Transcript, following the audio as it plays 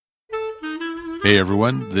Hey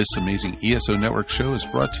everyone, this amazing ESO Network show is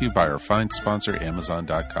brought to you by our fine sponsor,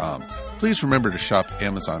 Amazon.com. Please remember to shop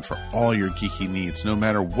Amazon for all your geeky needs, no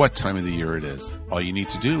matter what time of the year it is. All you need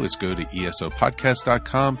to do is go to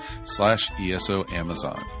esopodcast.com/ESO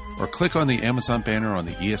Amazon, or click on the Amazon banner on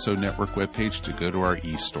the ESO Network webpage to go to our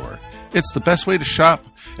e-store. It's the best way to shop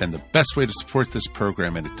and the best way to support this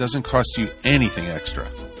program, and it doesn't cost you anything extra.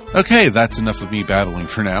 Okay, that's enough of me babbling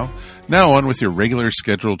for now. Now on with your regular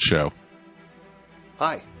scheduled show.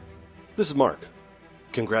 Hi, this is Mark.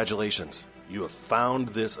 Congratulations. You have found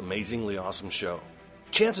this amazingly awesome show.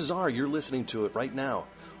 Chances are you're listening to it right now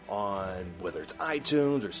on whether it's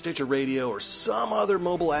iTunes or Stitcher Radio or some other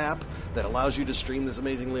mobile app that allows you to stream this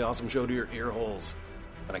amazingly awesome show to your ear holes.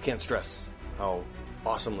 And I can't stress how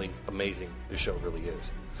awesomely amazing this show really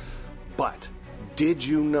is. But did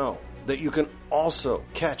you know that you can also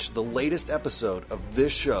catch the latest episode of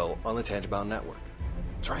this show on the Tangibound Network?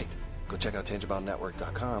 That's right. Go check out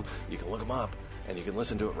tangiboundnetwork.com. You can look them up, and you can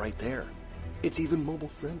listen to it right there. It's even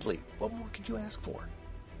mobile-friendly. What more could you ask for?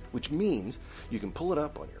 Which means you can pull it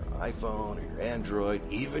up on your iPhone or your Android,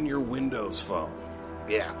 even your Windows phone.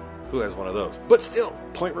 Yeah, who has one of those? But still,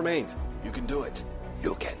 point remains, you can do it.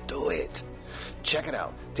 You can do it. Check it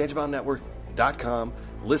out, tangiboundnetwork.com.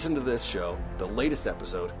 Listen to this show, the latest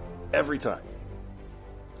episode, every time.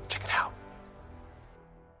 Check it out.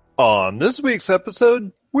 On this week's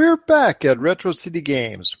episode, we're back at Retro City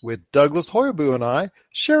Games with Douglas Houghaboo and I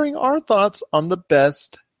sharing our thoughts on the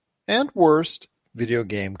best and worst video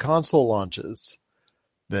game console launches.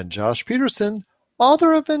 Then Josh Pederson,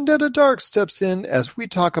 author of Vendetta Dark, steps in as we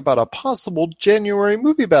talk about a possible January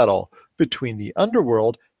movie battle between the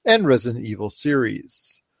Underworld and Resident Evil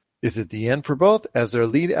series. Is it the end for both as their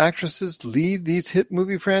lead actresses lead these hit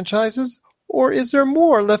movie franchises, or is there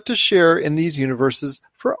more left to share in these universes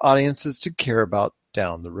for audiences to care about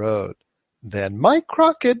down the road? Then Mike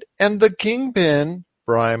Crockett and the Kingpin,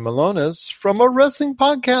 Brian Milonas, from a wrestling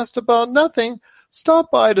podcast about nothing, stop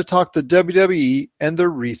by to talk the WWE and the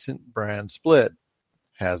recent brand split.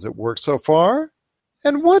 Has it worked so far?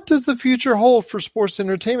 And what does the future hold for sports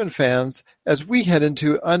entertainment fans as we head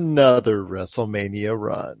into another Wrestlemania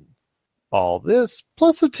run? All this,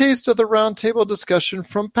 plus a taste of the roundtable discussion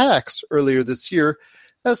from PAX earlier this year,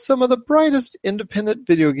 as some of the brightest independent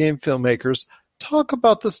video game filmmakers talk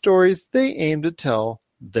about the stories they aim to tell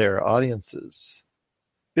their audiences.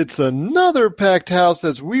 It's another packed house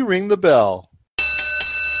as we ring the bell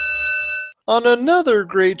on another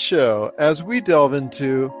great show as we delve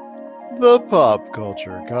into the pop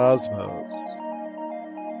culture cosmos.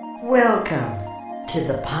 Welcome to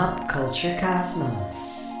the pop culture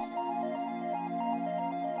cosmos.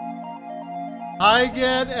 Hi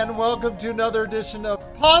again, and welcome to another edition of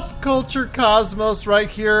Pop Culture Cosmos right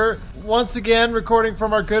here. Once again, recording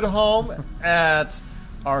from our good home at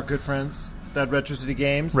our good friends at Retro City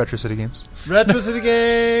Games. Retro City Games. Retro City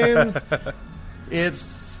Games.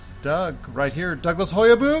 It's Doug right here. Douglas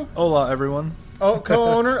Houghaboo. Hola, everyone.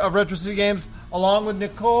 Co-owner of Retro City Games, along with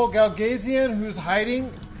Nicole Galgazian, who's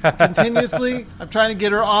hiding continuously. I'm trying to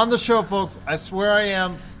get her on the show, folks. I swear I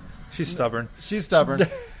am. She's stubborn. She's stubborn.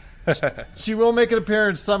 She will make an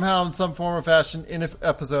appearance somehow in some form or fashion in an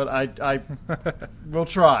episode. I will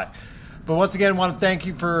try. But once again, I want to thank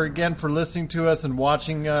you for listening to us and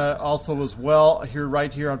watching also as well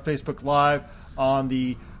right here on Facebook Live on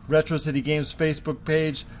the Retro City Games Facebook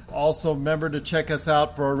page. Also, remember to check us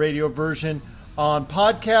out for our radio version on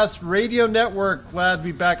Podcast Radio Network. Glad to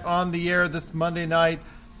be back on the air this Monday night.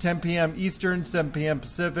 10 p.m. Eastern, 7 p.m.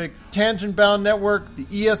 Pacific. Tangent Bound Network,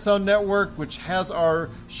 the ESO Network, which has our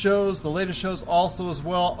shows, the latest shows also as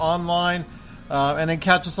well online. And then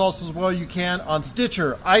catch us also as well, you can, on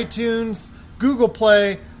Stitcher, iTunes, Google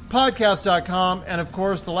Play, podcast.com, and of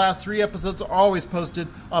course the last 3 episodes are always posted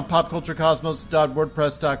on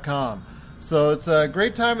popculturecosmos.wordpress.com. So it's a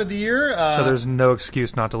great time of the year. So there's no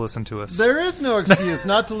excuse not to listen to us. There is no excuse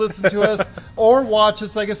not to listen to us or watch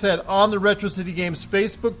us, like I said, on the Retro City Games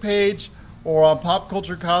Facebook page or on Pop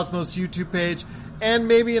Culture Cosmos YouTube page. And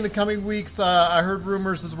maybe in the coming weeks, I heard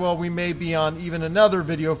rumors as well, we may be on even another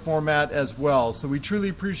video format as well. So we truly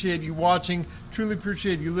appreciate you watching, truly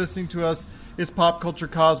appreciate you listening to us. It's Pop Culture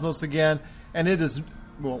Cosmos again, and it is...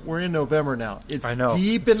 Well, we're in November now. It's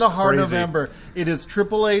deep in the heart of November. It is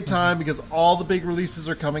AAA time because all the big releases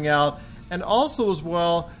are coming out. And also as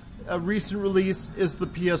well, a recent release is the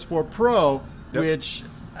PS4 Pro, which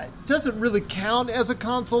doesn't really count as a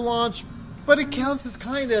console launch, but it counts as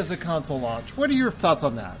kind of as a console launch. What are your thoughts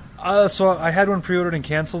on that? So I had one pre-ordered and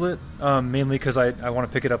canceled it, mainly because I want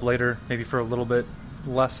to pick it up later, maybe for a little bit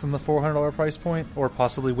less than the $400 price point, or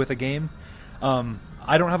possibly with a game.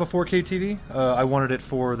 I don't have a 4K TV. I wanted it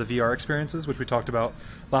for the VR experiences, which we talked about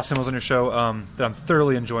last time I was on your show, that I'm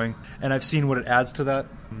thoroughly enjoying. And I've seen what it adds to that.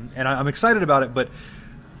 And I'm excited about it, but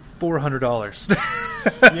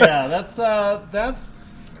 $400. Yeah,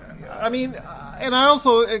 that's. I mean, and I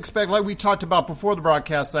also expect, like we talked about before the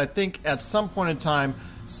broadcast, I think at some point in time,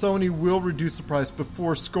 Sony will reduce the price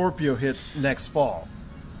before Scorpio hits next fall.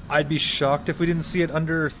 I'd be shocked if we didn't see it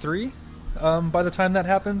under $3 by the time that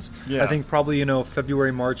happens. Yeah. I think probably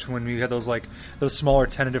February, March, when we had those smaller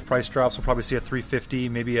tentative price drops, we'll probably see a $350,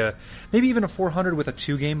 maybe even a $400 with a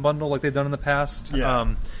 2-game bundle like they've done in the past.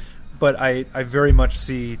 Yeah. But I very much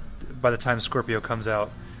see by the time Scorpio comes out,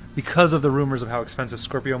 because of the rumors of how expensive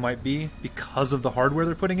Scorpio might be, because of the hardware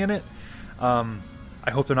they're putting in it. I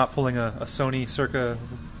hope they're not pulling a Sony circa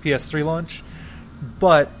PS3 launch,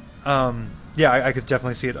 but I could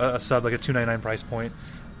definitely see it a sub like a $299 price point.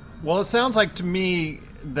 Well, it sounds like to me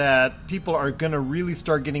that people are going to really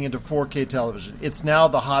start getting into 4K television. It's now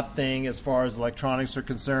the hot thing as far as electronics are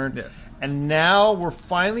concerned. Yeah. And now we're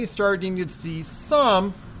finally starting to see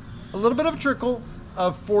a little bit of a trickle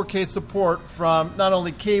of 4K support from not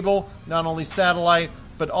only cable, not only satellite,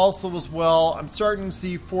 but also as well, I'm starting to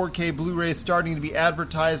see 4K Blu-ray starting to be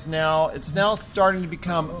advertised now. It's now starting to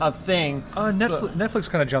become a thing. Netflix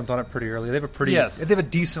kind of jumped on it pretty early. They have they have a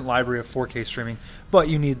decent library of 4K streaming, but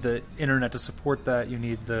you need the internet to support that. You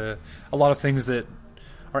need a lot of things that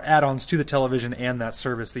are add-ons to the television and that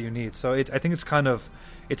service that you need. So I think it's kind of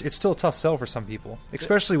it's still a tough sell for some people,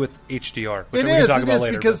 especially with HDR, which we can talk about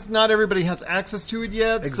later. Because not everybody has access to it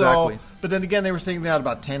yet. Exactly. But then again, they were saying that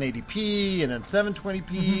about 1080p and then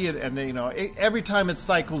 720p, and every time it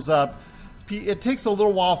cycles up, it takes a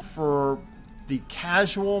little while for the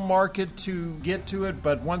casual market to get to it.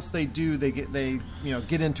 But once they do, they get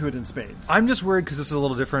into it in spades. I'm just worried because this is a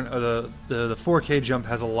little different. The 4K jump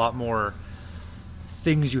has a lot more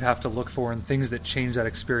things you have to look for and things that change that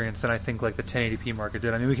experience than I think like the 1080p market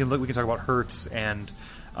did. I mean, we can talk about hertz and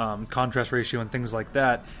contrast ratio and things like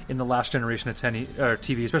that in the last generation of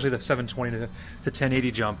TV, especially the 720 to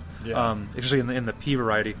 1080 jump, especially in the P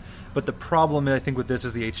variety. But the problem I think with this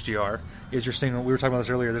is the HDR. Is you're seeing, we were talking about this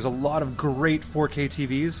earlier, there's a lot of great 4K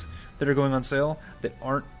TVs that are going on sale that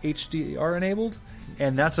aren't HDR enabled,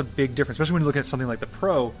 and that's a big difference, especially when you look at something like the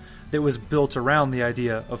Pro that was built around the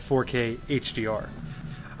idea of 4K HDR.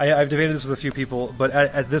 I've debated this with a few people, but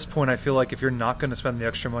at this point I feel like if you're not going to spend the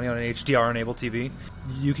extra money on an HDR-enabled TV,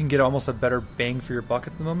 you can get almost a better bang for your buck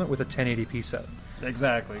at the moment with a 1080p set.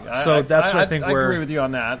 Exactly. So I agree with you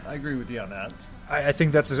on that. I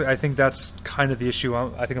think that's kind of the issue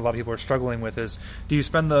I think a lot of people are struggling with is, do you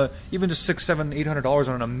spend even just $600, $700, $800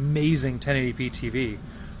 on an amazing 1080p TV,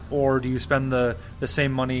 or do you spend the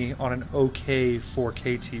same money on an okay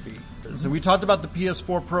 4K TV? So we talked about the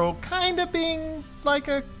PS4 Pro kind of being like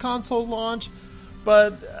a console launch,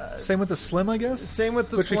 but same with the Slim, I guess. Same with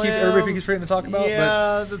the Slim, which everybody keeps forgetting to talk about.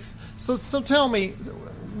 Yeah. So tell me,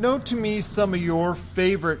 note to me some of your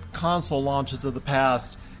favorite console launches of the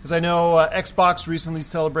past. Because I know Xbox recently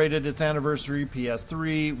celebrated its anniversary,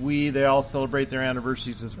 PS3, Wii, they all celebrate their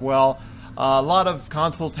anniversaries as well. A lot of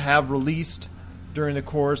consoles have released during the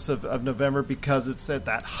course of November because it's at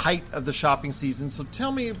that height of the shopping season. So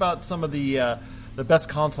tell me about some of the best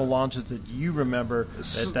console launches that you remember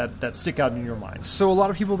that stick out in your mind. So a lot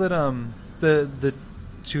of people that the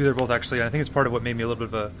two, they're both actually, and I think it's part of what made me a little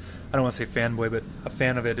bit of I don't want to say fanboy, but a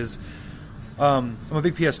fan of it is, I'm a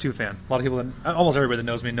big PS2 fan. A lot of people, almost everybody that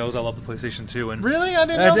knows me knows I love the PlayStation 2. And really? I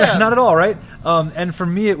didn't know that. Not at all, right? And for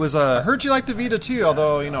me, it was I heard you like the Vita too,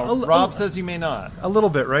 although Rob says you may not. A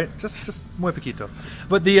little bit, right? Just muy poquito.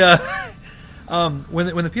 But the when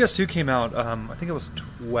the PS2 came out, I think it was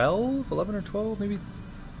 11 or 12, maybe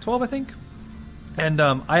 12, I think. And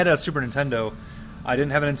I had a Super Nintendo. I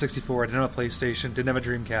didn't have an N64. I didn't have a PlayStation. Didn't have a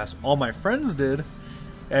Dreamcast. All my friends did.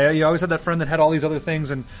 You always had that friend that had all these other things,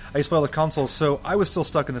 and I used to play all the consoles, so I was still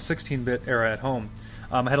stuck in the 16-bit era at home.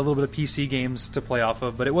 I had a little bit of PC games to play off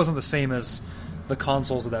of, but it wasn't the same as the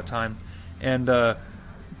consoles at that time. And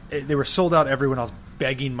they were sold out everywhere, and I was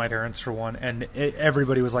begging my parents for one, and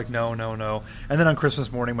everybody was like, no, no, no. And then on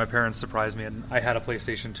Christmas morning, my parents surprised me, and I had a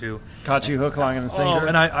PlayStation 2. Caught you hook, line, and sinker?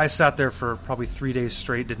 And I sat there for probably 3 days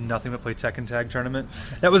straight, did nothing but play Tekken Tag Tournament.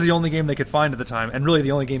 That was the only game they could find at the time, and really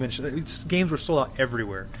the only game. Games were sold out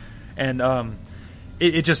everywhere. And I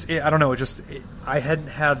don't know, I hadn't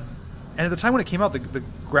had... And at the time when it came out, the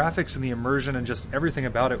graphics and the immersion and just everything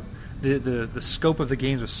about it, the scope of the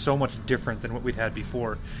games was so much different than what we'd had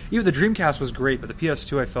before. Even the Dreamcast was great, but the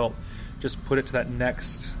PS2 I felt just put it to that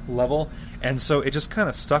next level, and so it just kind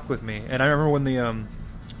of stuck with me. And I remember when the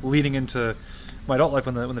leading into my adult life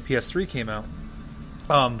when the PS3 came out,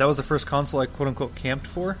 That was the first console I quote-unquote camped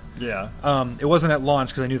for. Yeah. It wasn't at launch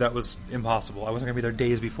because I knew that was impossible. I wasn't going to be there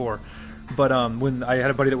days before. But when I had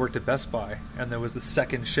a buddy that worked at Best Buy, and there was the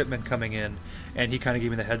second shipment coming in, and he kind of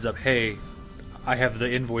gave me the heads up, hey, I have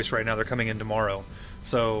the invoice right now, they're coming in tomorrow.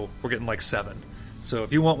 So we're getting like 7. So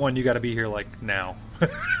if you want one, you got to be here like now.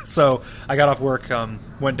 So I got off work,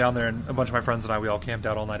 went down there, and a bunch of my friends and I, we all camped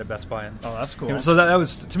out all night at Best Buy. And, oh, that's cool. So that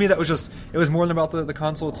was, to me, that was just, it was more than about the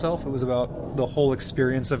console itself. It was about the whole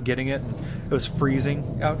experience of getting it. And it was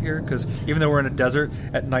freezing out here because even though we're in a desert,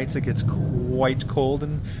 at nights it gets quite cold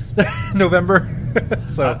in November.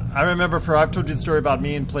 So I remember I've told you the story about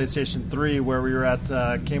me and PlayStation 3 where we were at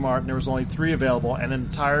Kmart and there was only 3 available, and an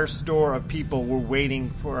entire store of people were waiting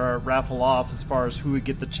for a raffle off as far as who would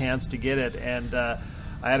get the chance to get it. And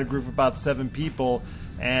I had a group of about 7 people,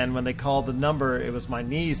 and when they called the number, it was my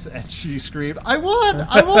niece, and she screamed, I won!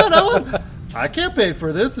 I can't pay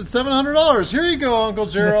for this. It's $700. Here you go, Uncle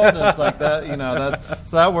Gerald. And it's like that,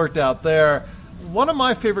 so that worked out there. One of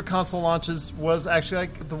my favorite console launches was actually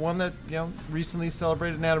like the one that recently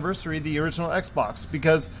celebrated an anniversary, the original Xbox,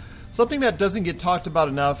 because something that doesn't get talked about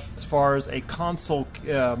enough as far as a console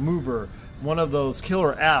mover, one of those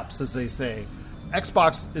killer apps, as they say.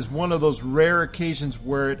 Xbox is one of those rare occasions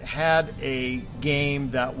where it had a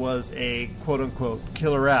game that was a quote-unquote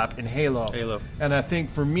killer app in Halo. And I think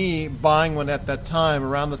for me, buying one at that time,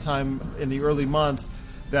 around the time in the early months,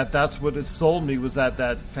 that's what it sold me, was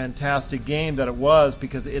that fantastic game that it was,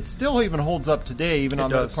 because it still even holds up today, even on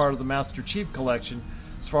the part of the Master Chief Collection,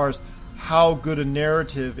 as far as how good a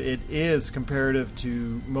narrative it is comparative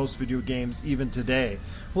to most video games even today.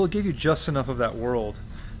 Well, it gave you just enough of that world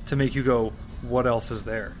to make you go, what else is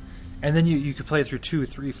there? And then you could play it through 2,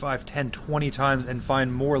 3, 5, 10, 20 times and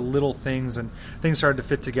find more little things, and things started to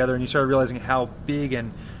fit together, and you started realizing how big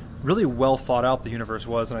and really well thought out the universe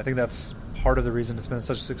was, and I think that's part of the reason it's been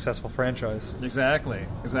such a successful franchise. Exactly.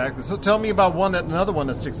 So tell me about another one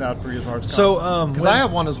that sticks out for you as far as because I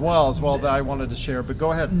have one as well that I wanted to share, but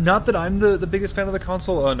go ahead. Not that I'm the biggest fan of the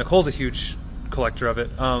console. Nicole's a huge collector of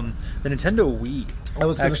it. The Nintendo Wii. I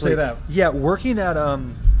was going to say that. Yeah,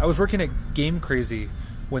 I was working at Game Crazy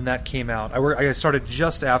when that came out. I started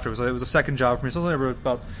just after. It was a second job for me. So it was only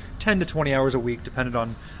about 10 to 20 hours a week, depending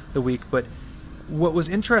on the week. But what was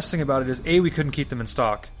interesting about it is, A, we couldn't keep them in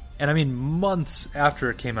stock. And I mean, months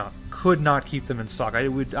after it came out, could not keep them in stock.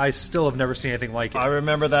 I still have never seen anything like it. I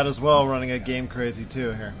remember that as well, running a Game Crazy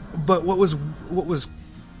too here. But what was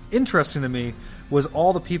interesting to me was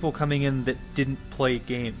all the people coming in that didn't play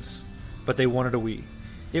games, but they wanted a Wii.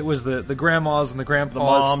 It was the grandmas and the grandpas. The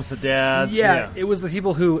moms, the dads. Yeah, it was the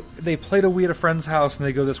people who, they played a Wii at a friend's house and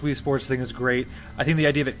they go, this Wii Sports thing is great. I think the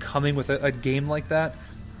idea of it coming with a game like that,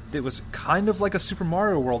 it was kind of like a Super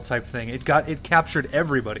Mario World type thing. It captured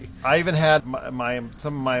everybody. I even had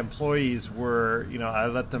some of my employees were, I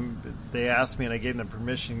let them, they asked me and I gave them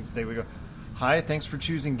permission. They would go, hi, thanks for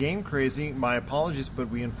choosing Game Crazy. My apologies, but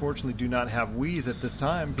we unfortunately do not have Wiis at this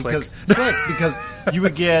time. Because you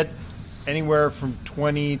would get anywhere from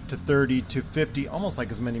 20 to 30 to 50, almost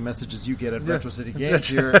like as many messages you get at Retro City Games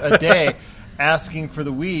here a day, asking for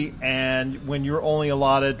the Wii. And when you're only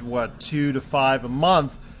allotted, 2 to 5 a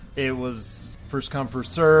month, it was first come,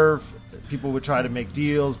 first serve. People would try to make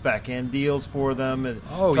deals, back-end deals for them, and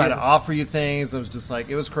try to offer you things. It was just like,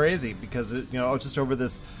 it was crazy because, just over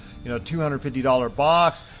this, $250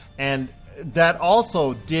 box. And that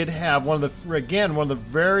also did have one of the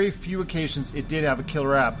very few occasions it did have a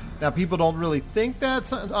killer app. Now, people don't really think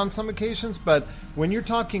that on some occasions, but when you're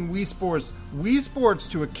talking Wii Sports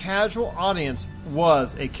to a casual audience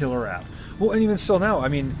was a killer app. Well, and even still now, I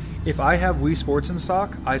mean, if I have Wii Sports in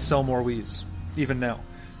stock, I sell more Wiis, even now.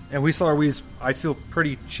 And we sell our Wiis, I feel,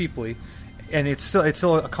 pretty cheaply. And it's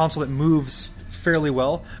still a console that moves fairly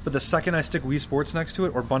well, but the second I stick Wii Sports next to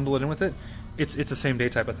it or bundle it in with it, it's the same day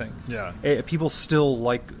type of thing. Yeah. People still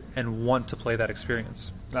like and want to play that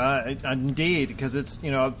experience. Indeed, because it's,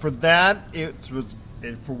 for that,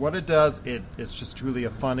 for what it does, it's just truly a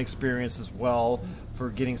fun experience as well, for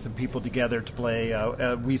getting some people together to play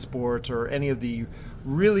Wii Sports or any of the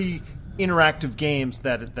really interactive games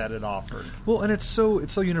that it offered. Well, and it's so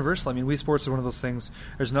universal. I mean, Wii Sports is one of those things.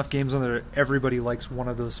 There's enough games on there. Everybody likes one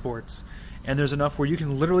of those sports, and there's enough where you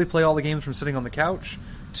can literally play all the games from sitting on the couch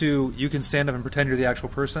to you can stand up and pretend you're the actual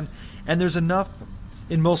person. And there's enough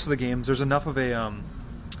in most of the games. There's enough of a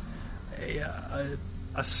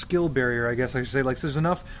skill barrier, I guess I should say. Like, there's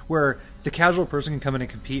enough where the casual person can come in and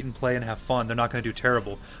compete and play and have fun. They're not going to do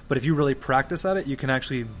terrible. But if you really practice at it, you can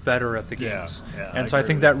actually be better at the games. Yeah, and so I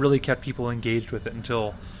think that really kept people engaged with it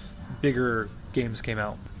until bigger games came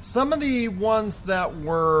out. Some of the ones that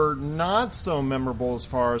were not so memorable as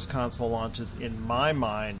far as console launches, in my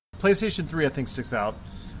mind, PlayStation 3 I think sticks out.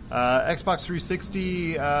 Xbox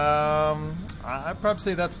 360, I'd probably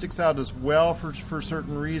say that sticks out as well for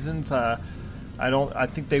certain reasons. I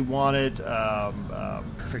think they wanted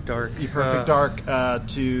Perfect Dark. Perfect Dark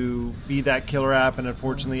to be that killer app, and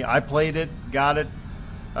unfortunately, I played it, got it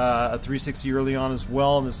a 360 early on as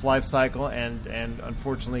well in this life cycle, and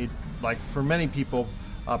unfortunately, like for many people,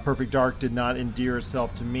 Perfect Dark did not endear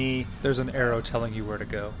itself to me. There's an arrow telling you where to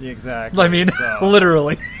go. Exactly. I mean, so,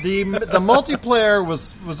 literally. The multiplayer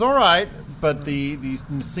was all right, but the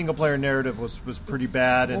single player narrative was pretty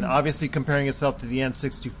bad, and obviously comparing itself to the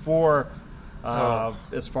N64,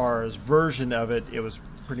 as far as version of it, it was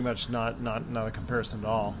pretty much not a comparison at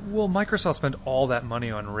all. Well, Microsoft spent all that money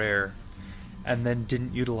on Rare, and then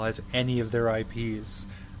didn't utilize any of their IPs.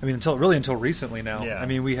 I mean, until recently now. Yeah. I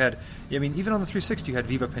mean, even on the 360, you had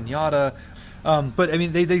Viva Pinata. But, I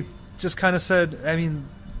mean, they just kind of said, I mean,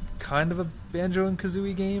 kind of a Banjo and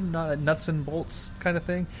Kazooie game, not a nuts and bolts kind of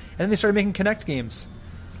thing. And then they started making Kinect games.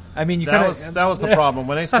 I mean, that was the problem.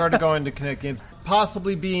 When they started going to Kinect games,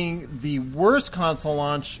 possibly being the worst console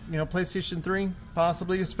launch, PlayStation 3,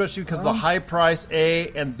 possibly, especially because the high price, A,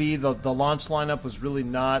 and B, the launch lineup was really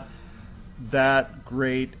not that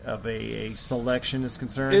great of a selection is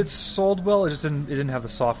concerned. It sold well. It didn't have the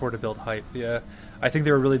software to build hype. Yeah, I think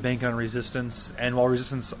they were really banking on Resistance, and while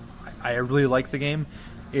Resistance, I really like the game,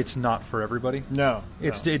 it's not for everybody. No.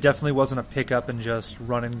 It definitely wasn't a pick up and just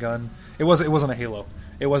run and gun. It wasn't a Halo.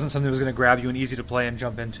 It wasn't something that was going to grab you and easy to play and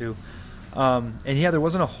jump into. And yeah, there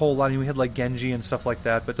wasn't a whole lot. I mean, we had like Genji and stuff like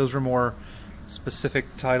that, but those were more specific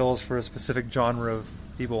titles for a specific genre of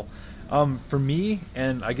people. For me,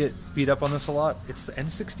 and I get beat up on this a lot, it's the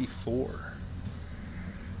N64.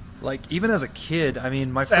 Like, even as a kid, I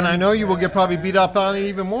mean, my friend... And I know you will get probably beat up on it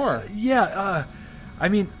even more. Yeah, I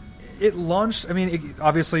mean, it launched... I mean,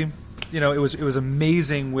 obviously, it was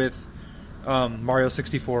amazing with Mario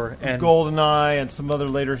 64 and... GoldenEye and some other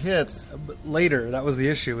later hits. But later, that was the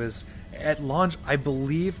issue, is at launch, I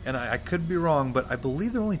believe, and I could be wrong, but I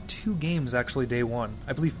believe there were only 2 games actually day one.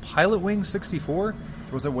 I believe Pilot Wing 64...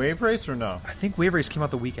 Was it Wave Race or no? I think Wave Race came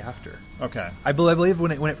out the week after. Okay. I believe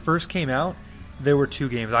when it first came out, there were 2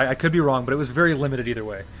 games. I could be wrong, but it was very limited either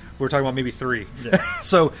way. We were talking about maybe 3. Yeah.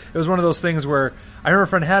 So it was one of those things where I remember a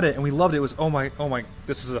friend had it and we loved it. It was oh my,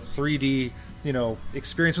 this is a 3D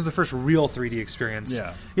experience. It was the first real 3D experience.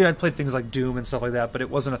 Yeah. I'd played things like Doom and stuff like that, but it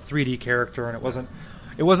wasn't a 3D character and it wasn't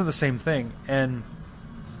the same thing. And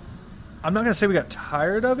I'm not going to say we got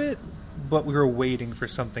tired of it, but we were waiting for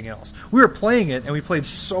something else. We were playing it, and we played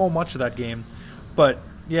so much of that game, but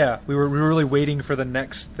yeah, we were really waiting for the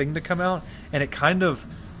next thing to come out, and it kind of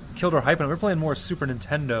killed our hype. And we were playing more Super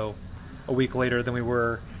Nintendo a week later than we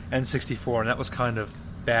were N64, and that was kind of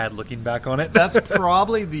bad looking back on it. That's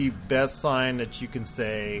probably the best sign that you can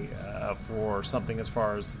say for something as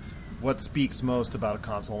far as what speaks most about a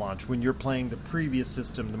console launch. When you're playing the previous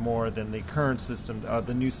system more than the current system,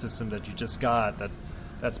 the new system that you just got,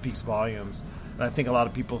 that speaks volumes. And I think a lot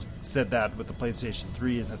of people said that with the PlayStation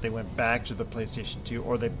 3 is that they went back to the PlayStation 2,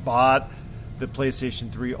 or they bought the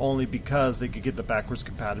PlayStation 3 only because they could get the backwards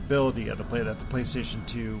compatibility of the play that the PlayStation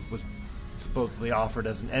 2 was supposedly offered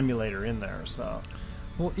as an emulator in there. So,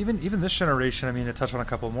 well, even this generation, I mean, to touch on a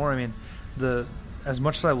couple more, I mean, as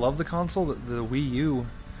much as I love the console, the Wii U,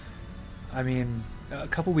 I mean, a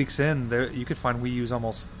couple weeks in, you could find Wii U's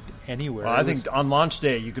almost anywhere. Well, I think on launch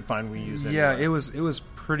day you could find Wii U's anywhere. Yeah, it was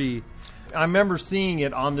pretty... I remember seeing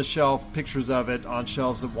it on the shelf, pictures of it on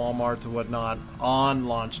shelves at Walmart and whatnot on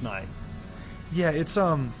launch night. Yeah, it's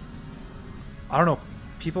I don't know,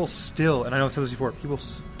 people still, and I know I've said this before, people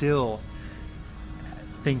still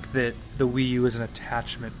think that the Wii U is an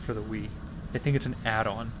attachment for the Wii. They think it's an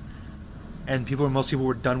add-on. And most people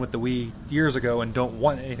were done with the Wii years ago and don't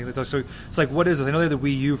want anything like that. So it's like, what is this? I know they have the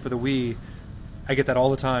Wii U for the Wii. I get that all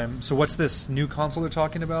the time. So what's this new console they're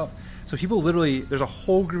talking about? So people literally, there's a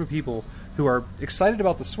whole group of people who are excited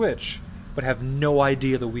about the Switch, but have no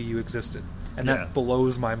idea the Wii U existed. And that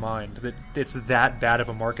blows my mind, that it's that bad of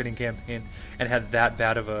a marketing campaign and had that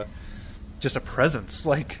bad of a presence.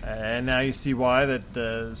 And now you see why that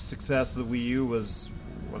the success of the Wii U was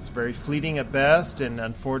very fleeting at best, and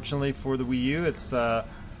unfortunately for the Wii U, it's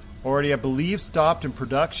already, I believe, stopped in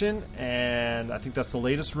production, and I think that's the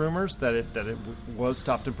latest rumors that it was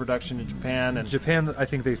stopped in production in Japan. And Japan, I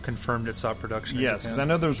think they've confirmed it stopped production. Yes, because I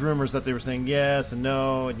know there was rumors that they were saying yes and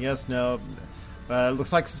no and yes, no. It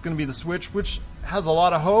looks like it's going to be the Switch, which has a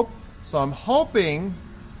lot of hope. So I'm hoping,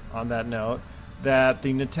 on that note, that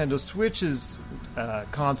the Nintendo Switch's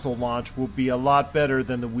console launch will be a lot better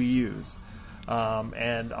than the Wii U's.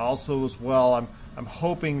 And also as well, I'm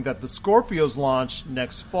hoping that the Scorpio's launch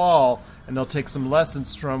next fall, and they'll take some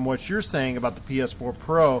lessons from what you're saying about the PS4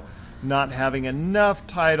 Pro not having enough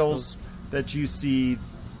titles that you see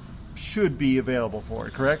should be available for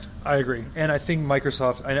it, correct? I agree. And I think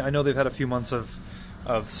Microsoft, I know they've had a few months of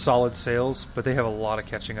solid sales, but they have a lot of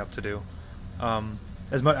catching up to do.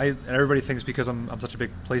 As much, and everybody thinks because I'm such a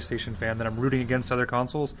big PlayStation fan that I'm rooting against other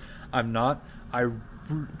consoles. I'm not.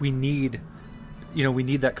 We need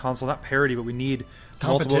that console, not parity, but we need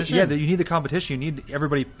competition. Multiple. Yeah, you need the competition. You need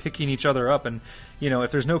everybody picking each other up, and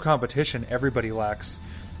if there's no competition, everybody lacks.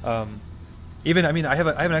 I have an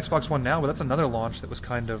Xbox One now, but that's another launch that was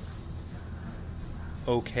kind of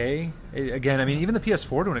okay. Even the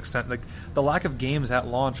PS4 to an extent, like the lack of games at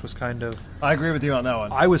launch was kind of. I agree with you on that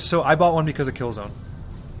one. I bought one because of Killzone.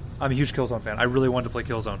 I'm a huge Killzone fan. I really wanted to play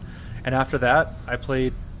Killzone, and after that, I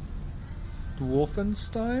played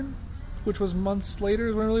Wolfenstein, which was months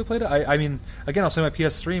later when I really played it. I was playing my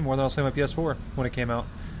PS3 more than I was playing my PS4 when it came out.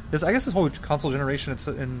 I guess this whole console generation as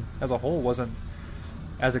a whole wasn't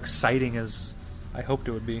as exciting as I hoped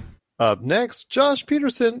it would be. Up next, Josh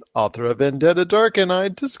Pederson, author of Vendetta Dark, and I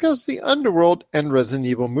discuss the Underworld and Resident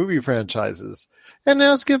Evil movie franchises and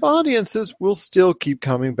ask if audiences will still keep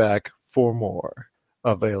coming back for more.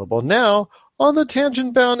 Available now on the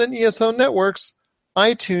Tangent Bound and ESO networks,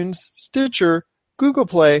 iTunes, Stitcher, Google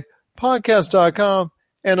Play, Podcast.com,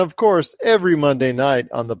 and of course, every Monday night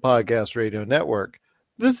on the Podcast Radio Network.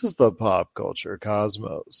 This is the Pop Culture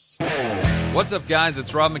Cosmos. What's up, guys?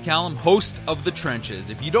 It's Rob McCallum, host of The Trenches.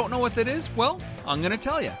 If you don't know what that is, well, I'm going to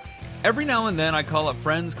tell you. Every now and then, I call up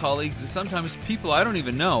friends, colleagues, and sometimes people I don't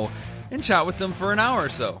even know, and chat with them for an hour or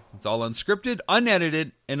so. It's all unscripted,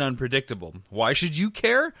 unedited, and unpredictable. Why should you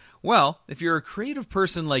care? Well, if you're a creative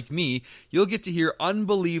person like me, you'll get to hear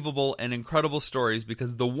unbelievable and incredible stories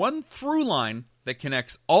because the one through line that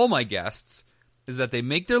connects all my guests is that they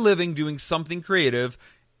make their living doing something creative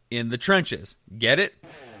in the trenches. Get it?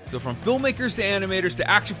 So from filmmakers to animators to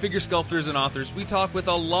action figure sculptors and authors, we talk with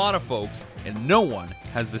a lot of folks, and no one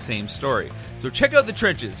has the same story. So check out The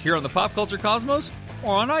Trenches here on the Pop Culture Cosmos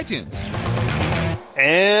or on iTunes.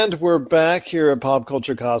 And we're back here at Pop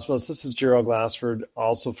Culture Cosmos. This is Gerald Glassford,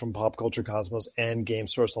 also from Pop Culture Cosmos and Game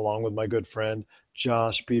Source, along with my good friend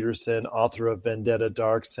Josh Pederson, author of Vendetta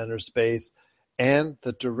Dark, Center Space, and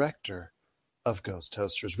the director of Ghost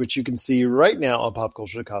Toasters, which you can see right now on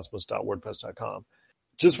popculturecosmos.wordpress.com.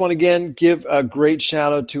 Just want to again give a great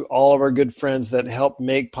shout out to all of our good friends that help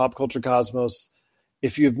make Pop Culture Cosmos.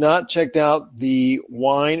 If you've not checked out the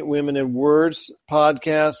Wine, Women, and Words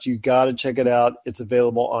podcast, you got to check it out. It's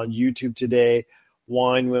available on YouTube today.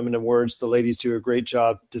 Wine, Women, and Words. The ladies do a great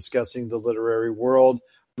job discussing the literary world.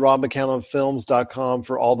 RobMcCallumFilms.com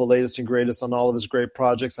for all the latest and greatest on all of his great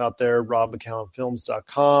projects out there.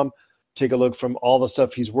 RobMcCallumFilms.com. Take a look from all the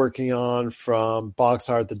stuff he's working on, from Box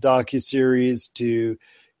Art, the docuseries, to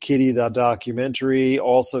Kitty, the documentary.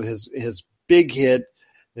 Also his big hit,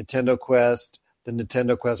 Nintendo Quest, the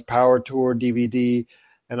Nintendo Quest Power Tour DVD,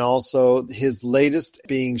 and also his latest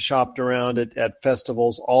being shopped around at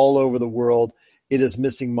festivals all over the world. It is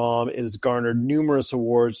Missing Mom. It has garnered numerous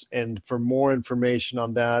awards, and for more information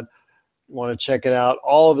on that, you want to check it out.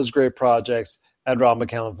 All of his great projects at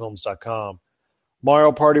RobMcCallumFilms.com.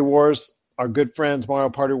 Mario Party Wars, our good friends, Mario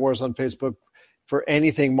Party Wars on Facebook. For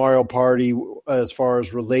anything Mario Party, as far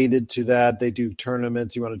as related to that, they do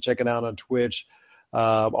tournaments. You want to check it out on Twitch.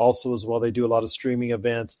 Also, as well, they do a lot of streaming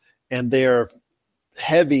events, and they are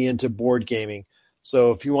heavy into board gaming.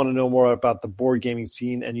 So if you want to know more about the board gaming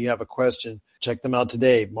scene and you have a question, check them out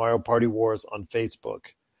today, Mario Party Wars on Facebook.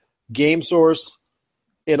 Game Source,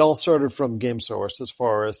 it all started from Game Source as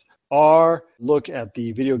far as our look at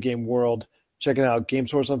the video game world. Check it out, Game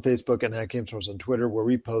Source on Facebook and at Game Source on Twitter, where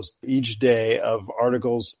we post each day of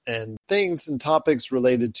articles and things and topics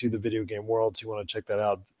related to the video game world. So you want to check that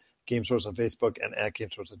out, Game Source on Facebook and at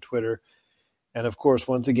Game Source on Twitter. And of course,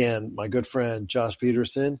 once again, my good friend Josh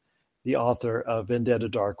Pederson, the author of Vendetta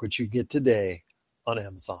Dark, which you get today on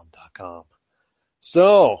Amazon.com.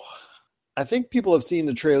 So I think people have seen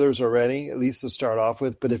the trailers already, at least to start off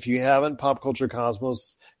with. But if you haven't, Pop Culture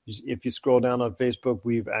Cosmos, if you scroll down on Facebook,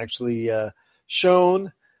 we've actually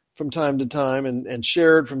shown from time to time and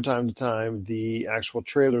shared from time to time the actual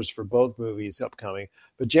trailers for both movies upcoming.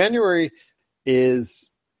 But January is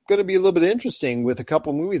going to be a little bit interesting with a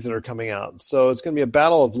couple movies that are coming out. So it's going to be a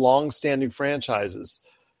battle of long-standing franchises.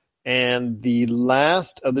 And the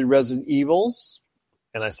last of the Resident Evils,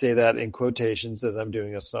 and I say that in quotations as I'm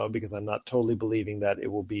doing so because I'm not totally believing that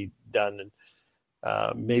it will be done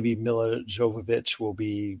Maybe Mila Jovovich will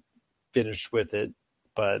be finished with it,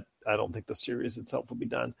 but I don't think the series itself will be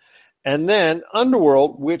done. And then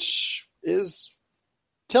Underworld, which is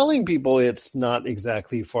telling people it's not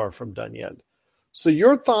exactly far from done yet. So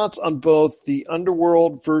your thoughts on both the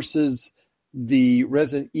Underworld versus the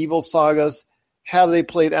Resident Evil sagas? Have they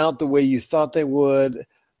played out the way you thought they would?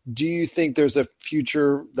 Do you think there's a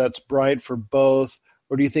future that's bright for both?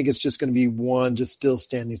 Or do you think it's just going to be one just still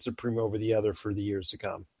standing supreme over the other for the years to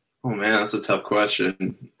come? Oh, man, that's a tough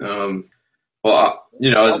question. That's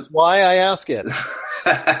why I ask it.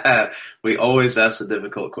 We always ask the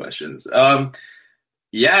difficult questions.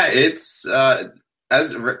 It's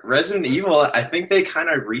as Resident Evil, I think they kind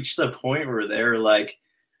of reached the point where they're like,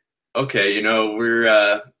 okay,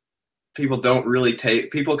 we're people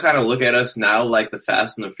kind of look at us now like the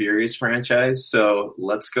Fast and the Furious franchise, so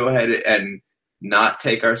let's go ahead and not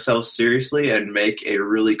take ourselves seriously and make a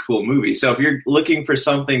really cool movie. So if you're looking for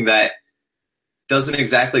something that doesn't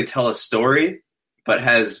exactly tell a story, but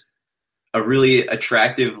has a really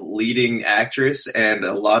attractive leading actress and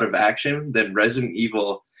a lot of action, then Resident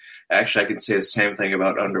Evil, actually I can say the same thing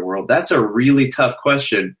about Underworld. That's a really tough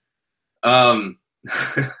question.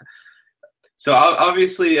 So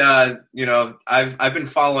obviously, I've been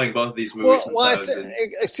follling both of these movies.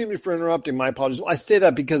 Excuse me for interrupting. My apologies. I say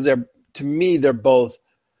that because they're both.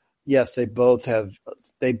 Yes, they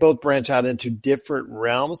both branch out into different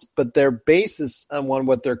realms, but their basis on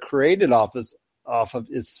what they're created off of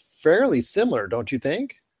is fairly similar, don't you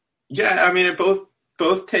think? Yeah, I mean, it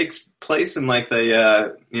both takes place in like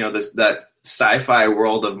the that sci-fi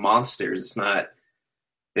world of monsters. It's not.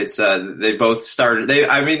 It's they both started.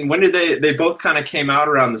 When did they both kind of came out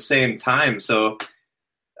around the same time? So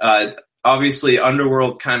obviously,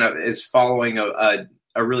 Underworld kind of is following a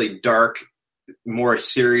really dark, more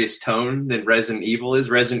serious tone than Resident Evil is.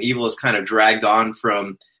 Resident Evil is kind of dragged on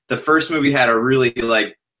from the first movie had a really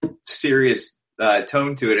like serious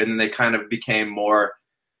tone to it, and then they kind of became more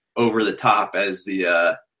over the top as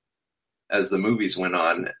the movies went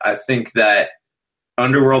on. I think that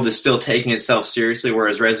Underworld is still taking itself seriously,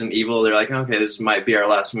 whereas Resident Evil, they're like, okay, this might be our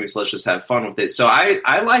last movie, so let's just have fun with it. So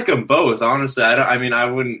I like them both, honestly.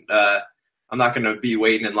 I'm not going to be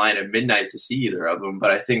waiting in line at midnight to see either of them, but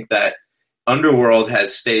I think that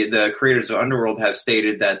the creators of Underworld have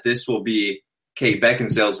stated that this will be Kate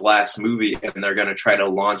Beckinsale's last movie, and they're going to try to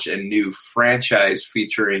launch a new franchise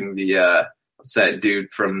featuring the what's that dude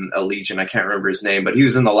from Allegiant? I can't remember his name, but he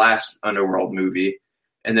was in the last Underworld movie.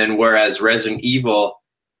 And then whereas Resident Evil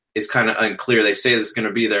is kind of unclear, they say this is going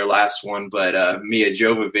to be their last one, but Mia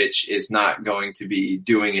Jovovich is not going to be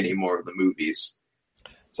doing any more of the movies.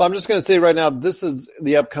 So I'm just going to say right now, this is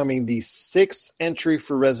the 6th entry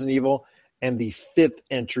for Resident Evil and the 5th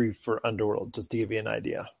entry for Underworld, just to give you an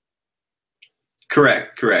idea.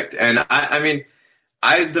 Correct. And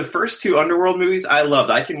the first two Underworld movies I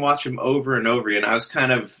loved. I can watch them over and over again. I was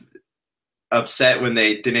kind of upset when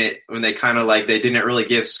they didn't really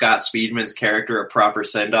give Scott Speedman's character a proper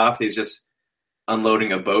send-off. He's just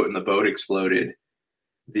unloading a boat and the boat exploded.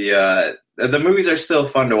 The movies are still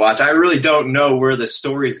fun to watch. I really don't know where the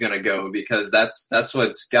story's going to go, because that's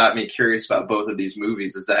what's got me curious about both of these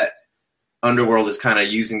movies, is that Underworld is kind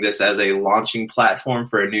of using this as a launching platform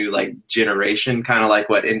for a new generation, kind of like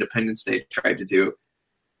what Independence Day tried to do.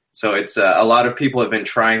 So it's a lot of people have been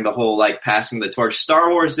trying the whole passing the torch.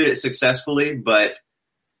 Star Wars did it successfully, but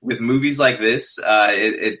with movies like this,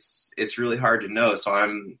 it's really hard to know. So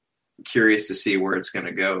I'm curious to see where it's going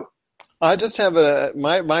to go. I just have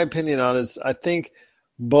my opinion on it is I think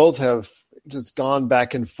both have just gone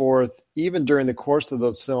back and forth, even during the course of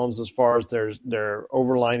those films, as far as their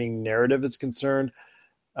overlining narrative is concerned.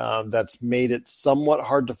 That's made it somewhat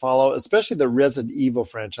hard to follow, especially the Resident Evil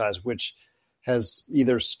franchise, which has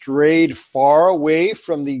either strayed far away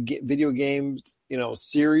from the video games,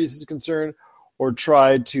 series is concerned, or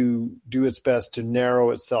tried to do its best to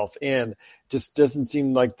narrow itself in. Just doesn't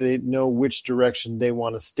seem like they know which direction they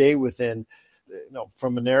want to stay within,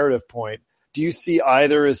 from a narrative point. Do you see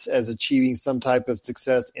either as achieving some type of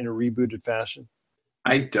success in a rebooted fashion?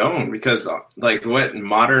 I don't, because what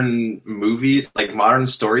modern movies, modern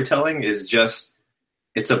storytelling is just,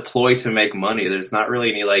 it's a ploy to make money. There's not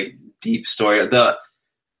really any deep story.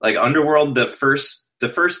 Underworld, the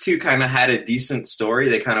first two kind of had a decent story.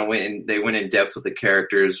 They kind of went in depth with the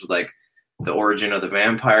characters, the origin of the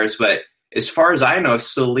vampires. But as far as I know,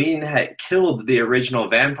 Celine had killed the original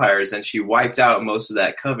vampires and she wiped out most of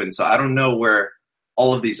that coven. So I don't know where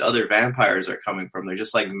all of these other vampires are coming from. They're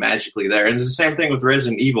just magically there. And it's the same thing with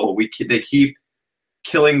Resident Evil. They keep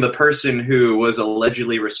killing the person who was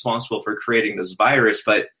allegedly responsible for creating this virus,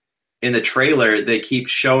 but in the trailer, they keep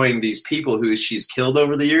showing these people who she's killed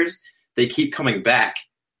over the years. They keep coming back.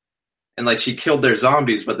 And like she killed their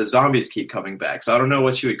zombies, but the zombies keep coming back. So I don't know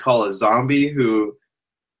what you would call a zombie who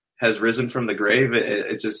has risen from the grave.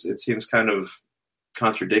 It seems kind of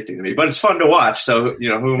contradicting to me, but it's fun to watch. So,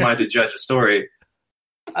 who am I to judge a story?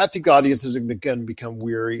 I think audiences are going to become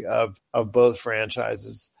weary of both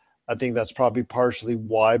franchises. I think that's probably partially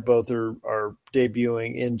why both are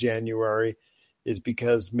debuting in January, is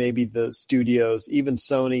because maybe the studios, even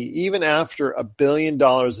Sony, even after $1 billion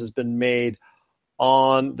has been made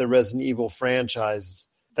on the Resident Evil franchise,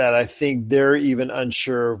 that I think they're even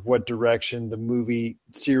unsure of what direction the movie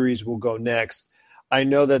series will go next. I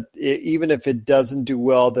know that even if it doesn't do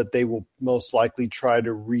well, that they will most likely try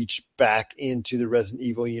to reach back into the Resident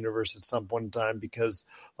Evil universe at some point in time, because,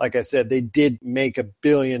 like I said, they did make $1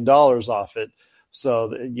 billion off it.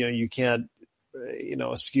 So, you can't,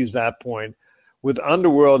 excuse that point. With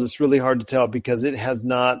Underworld, it's really hard to tell because it has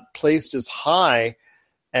not placed as high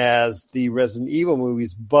as the Resident Evil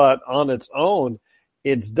movies, but on its own,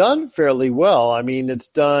 it's done fairly well. I mean, it's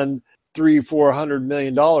done $300-400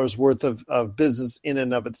 million worth of business in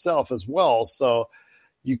and of itself as well. So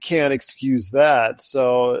you can't excuse that.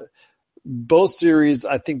 So both series,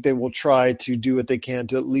 I think they will try to do what they can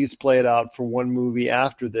to at least play it out for one movie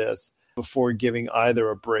after this before giving either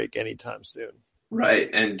a break anytime soon. Right.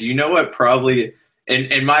 And do you know what probably,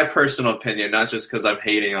 in my personal opinion, not just because I'm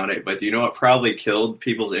hating on it, but do you know what probably killed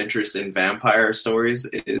people's interest in vampire stories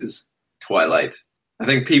is Twilight. I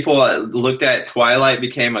think people looked at Twilight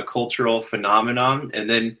became a cultural phenomenon, and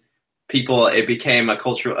then it became a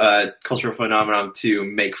cultural phenomenon to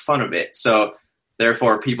make fun of it. So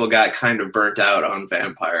therefore, people got kind of burnt out on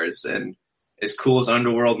vampires. And as cool as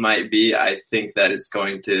Underworld might be, I think that it's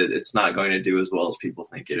not going to do as well as people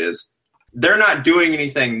think it is. They're not doing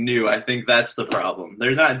anything new. I think that's the problem.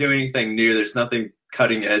 They're not doing anything new. There's nothing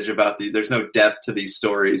cutting edge about there's no depth to these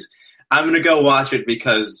stories. I'm going to go watch it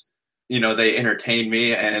because, they entertain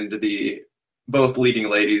me, and both leading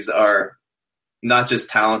ladies are not just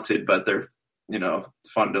talented, but they're,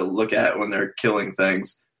 fun to look at when they're killing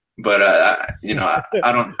things. But,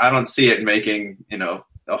 I don't see it making,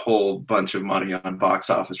 a whole bunch of money on box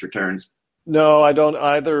office returns. No, I don't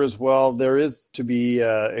either as well. There is to be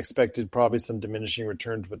expected probably some diminishing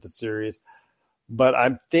returns with the series. But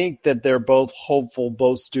I think that they're both hopeful,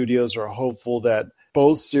 both studios are hopeful that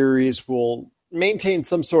both series will maintain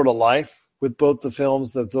some sort of life with both the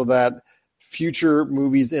films, so that future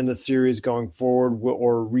movies in the series going forward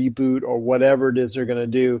or reboot or whatever it is they're going to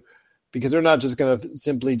do, because they're not just going to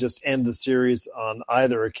simply just end the series on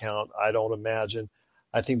either account, I don't imagine.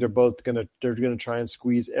 I think they're going to try and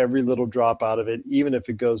squeeze every little drop out of it, even if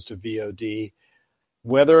it goes to VOD.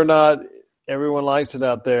 Whether or not everyone likes it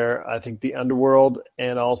out there, I think the Underworld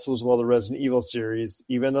and also as well the Resident Evil series,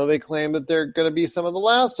 even though they claim that they're going to be some of the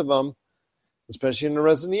last of them, especially in the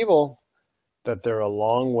Resident Evil, that they're a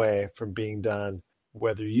long way from being done,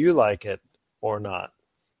 whether you like it or not.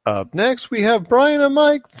 Up next, we have Brian and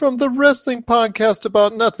Mike from the Wrestling Podcast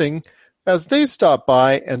About Nothing, as they stop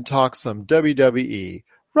by and talk some WWE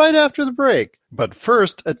right after the break. But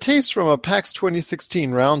first, a taste from a PAX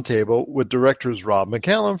 2016 roundtable with directors Rob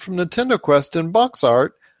McCallum from Nintendo Quest and Box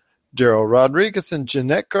Art, Gerald Rodriguez and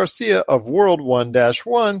Jeanette Garcia of World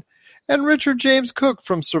 1-1, and Richard James Cook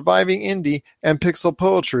from Surviving Indie and Pixel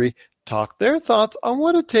Poetry talk their thoughts on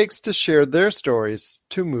what it takes to share their stories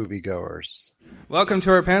to moviegoers. Welcome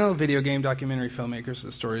to our panel, Video Game Documentary Filmmakers,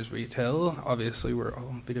 the stories we tell. Obviously, we're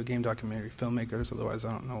all video game documentary filmmakers, otherwise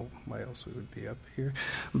I don't know why else we would be up here.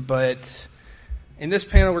 But in this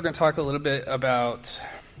panel, we're going to talk a little bit about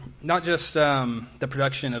not just the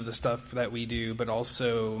production of the stuff that we do, but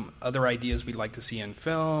also other ideas we'd like to see in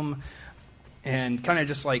film, and kind of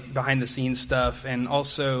just like behind-the-scenes stuff, and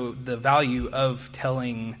also the value of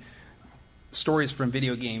telling stories from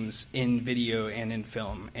video games in video and in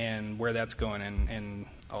film, and where that's going and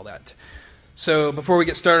all that. So before we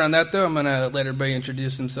get started on that, though, I'm going to let everybody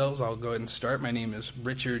introduce themselves. I'll go ahead and start. My name is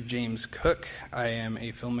Richard James Cook. I am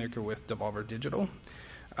a filmmaker with Devolver Digital.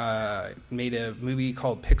 Made a movie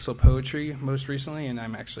called Pixel Poetry most recently, and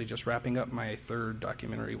I'm actually just wrapping up my third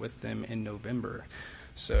documentary with them in November.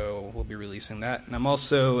 So we'll be releasing that. And I'm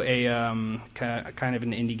also a kind of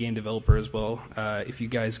an indie game developer as well. If you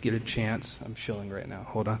guys get a chance, I'm shilling right now.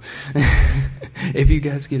 Hold on. If you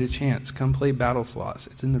guys get a chance, come play Battle Slots.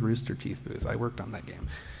 It's in the Rooster Teeth booth. I worked on that game.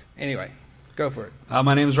 Anyway, go for it.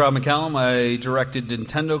 My name is Rob McCallum. I directed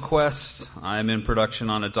Nintendo Quest. I'm in production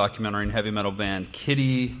on a documentary and heavy metal band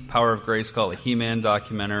Kitty, Power of Grayskull, a He-Man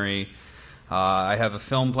documentary. I have a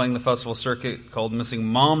film playing the festival circuit called Missing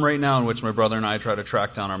Mom right now, in which my brother and I try to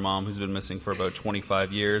track down our mom, who's been missing for about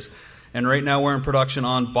 25 years. And right now we're in production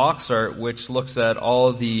on Box Art, which looks at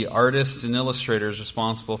all the artists and illustrators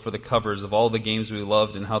responsible for the covers of all the games we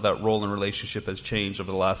loved and how that role and relationship has changed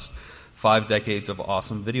over the last 5 decades of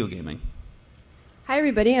awesome video gaming. Hi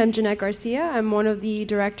everybody, I'm Jeanette Garcia. I'm one of the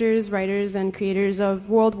directors, writers, and creators of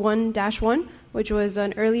World 1-1, which was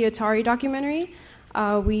an early Atari documentary.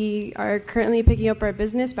 We are currently picking up our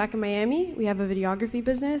business back in Miami. We have a videography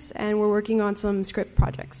business, and we're working on some script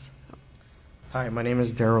projects. Hi, my name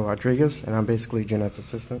is Daryl Rodriguez, and I'm basically Jeanette's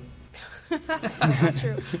assistant.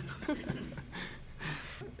 True.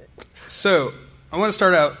 So, I want to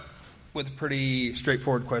start out with a pretty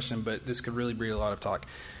straightforward question, but this could really breed a lot of talk.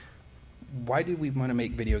 Why did we want to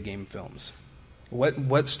make video game films?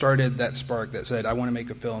 What started that spark that said, I want to make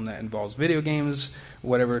a film that involves video games,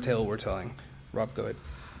 whatever tale we're telling? Rob, go ahead.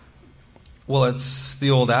 Well, it's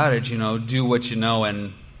the old adage, do what you know,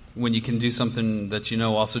 and when you can do something that you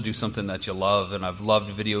know, also do something that you love. And I've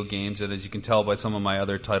loved video games, and as you can tell by some of my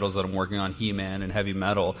other titles that I'm working on, He-Man and Heavy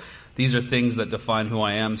Metal, these are things that define who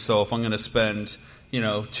I am. So if I'm going to spend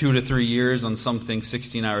 2 to 3 years on something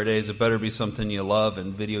 16-hour days, it better be something you love,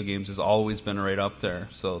 and video games has always been right up there.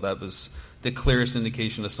 So that was the clearest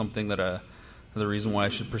indication of something that the reason why I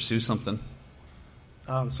should pursue something.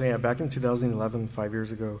 Back in 2011, 5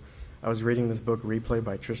 years ago, I was reading this book, Replay,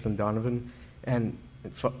 by Tristan Donovan, and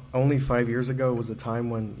only 5 years ago was a time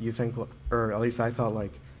when you think, or at least I thought,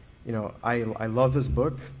 I love this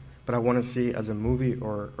book, but I want to see it as a movie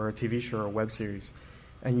or a TV show or a web series.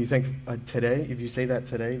 And you think today, if you say that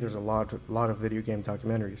today, there's a lot of video game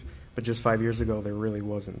documentaries, but just 5 years ago, there really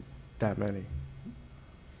wasn't that many.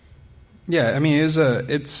 Yeah, I mean,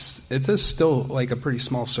 it's still like a pretty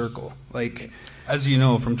small circle. Like, as you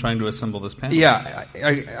know from trying to assemble this panel. Yeah,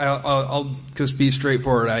 I'll just be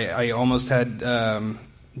straightforward. I almost had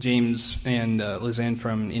James and Lizanne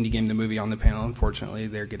from Indie Game the Movie on the panel. Unfortunately,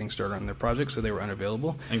 they're getting started on their project, so they were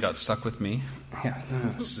unavailable. And got stuck with me. Yeah,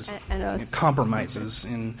 it's just and us. Compromises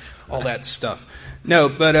and all that stuff. No,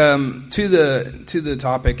 but to the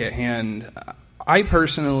topic at hand, I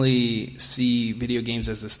personally see video games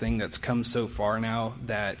as this thing that's come so far now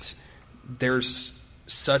that there's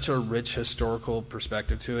such a rich historical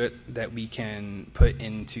perspective to it that we can put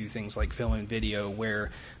into things like film and video,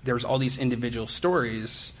 where there's all these individual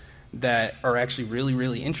stories that are actually really,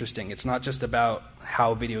 really interesting. It's not just about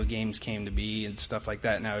how video games came to be and stuff like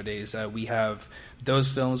that nowadays. We have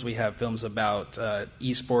those films. We have films about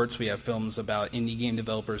esports. We have films about indie game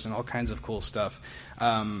developers and all kinds of cool stuff.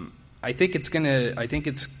 I think it's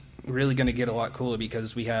really gonna get a lot cooler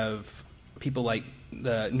because we have people like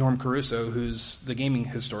Norm Caruso, who's the gaming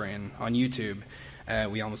historian on YouTube.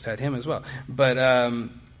 We almost had him as well, but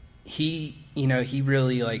he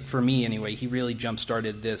really, for me anyway, he really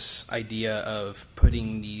jump-started this idea of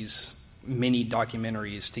putting these mini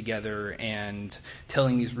documentaries together and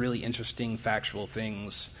telling these really interesting factual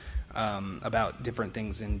things about different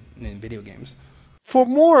things in video games. For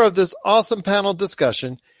more of this awesome panel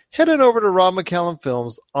discussion, head on over to Rob McCallum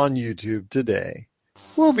Films on YouTube today.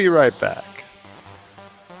 We'll be right back.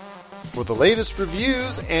 For the latest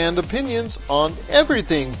reviews and opinions on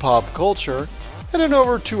everything pop culture, head on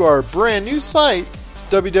over to our brand new site,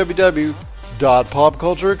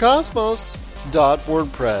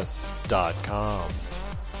 www.popculturecosmos.wordpress.com.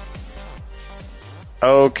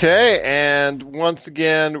 Okay, and once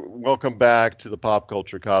again, welcome back to the Pop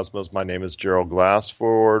Culture Cosmos. My name is Gerald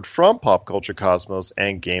Glassford from Pop Culture Cosmos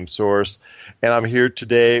and Game Source, and I'm here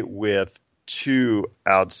today with two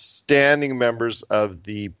outstanding members of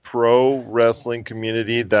the pro wrestling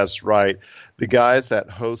community. That's right, the guys that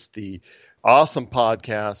host the awesome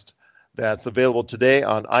podcast that's available today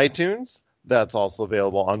on iTunes, that's also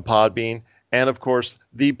available on Podbean, and of course,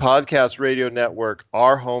 the Podcast Radio Network,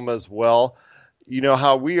 our home as well. You know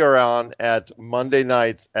how we are on at Monday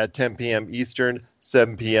nights at 10 p.m. Eastern,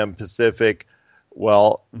 7 p.m. Pacific.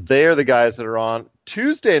 Well, they're the guys that are on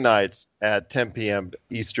Tuesday nights at 10 p.m.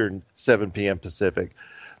 Eastern, 7 p.m. Pacific.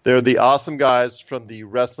 They're the awesome guys from the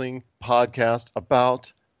wrestling podcast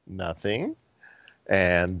About Nothing.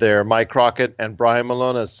 And they're Mike Crockett and Brian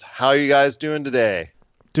Milonas. How are you guys doing today?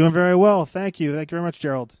 Doing very well. Thank you. Thank you very much,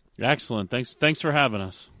 Gerald. Excellent. Thanks for having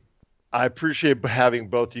us. I appreciate having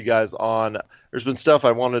both you guys on. There's been stuff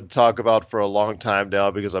I wanted to talk about for a long time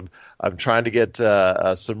now because I'm trying to get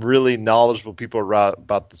some really knowledgeable people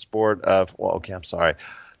about the sport of. Well, okay, I'm sorry.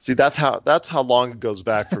 See, that's how long it goes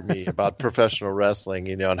back for me about professional wrestling,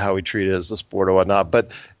 and how we treat it as a sport or whatnot.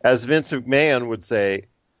 But as Vince McMahon would say,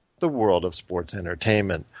 the world of sports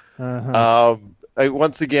entertainment.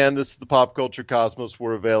 once again, this is the Pop Culture Cosmos.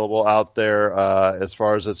 We're available out there as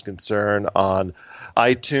far as it's concerned on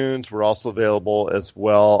iTunes. We're also available as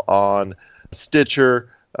well on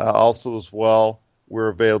Stitcher. Also as well, we're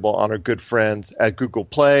available on our good friends at Google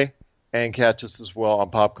Play, and catch us as well on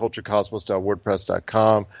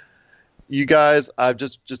popculturecosmos.wordpress.com. You guys, I've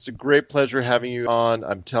just a great pleasure having you on.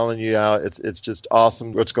 I'm telling you now, it's just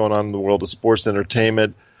awesome what's going on in the world of sports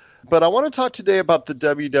entertainment. But I want to talk today about the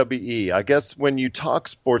WWE. I guess when you talk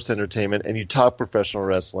sports entertainment and you talk professional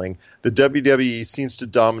wrestling, the WWE seems to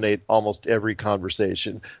dominate almost every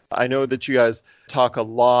conversation. I know that you guys talk a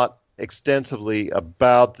lot extensively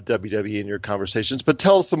about the WWE in your conversations, but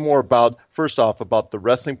tell us some more about, first off, about the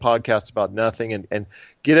Wrestling Podcast About Nothing, and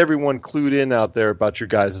get everyone clued in out there about your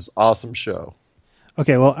guys' awesome show.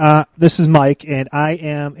 Okay, well, this is Mike, and I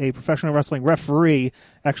am a professional wrestling referee.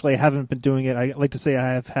 Actually, I haven't been doing it. I like to say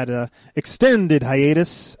I have had an extended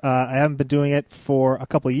hiatus. I haven't been doing it for a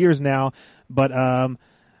couple of years now, but I'm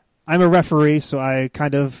a referee, so I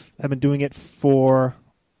kind of have been doing it for...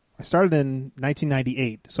 I started in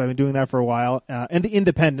 1998, so I've been doing that for a while. And the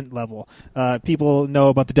independent level, people know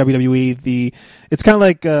about the WWE. It's kind of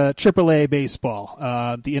like AAA baseball,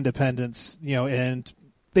 the independents, and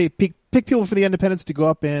they pick people for the independents to go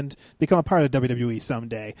up and become a part of WWE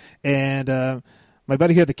someday. And my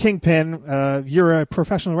buddy here, the Kingpin, you're a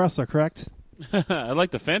professional wrestler, correct? I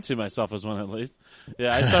like to fancy myself as one, at least.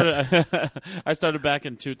 Yeah, I started back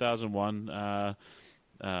in 2001.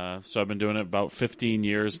 So I've been doing it about 15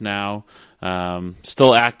 years now.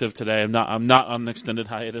 Still active today. I'm not on an extended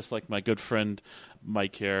hiatus like my good friend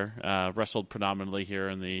Mike here. Wrestled predominantly here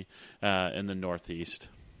in the Northeast.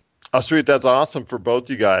 Oh, sweet. That's awesome for both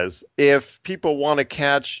you guys. If people want to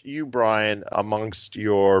catch you, Brian, amongst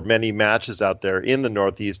your many matches out there in the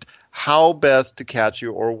Northeast, how best to catch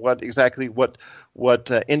you, or what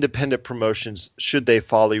independent promotions should they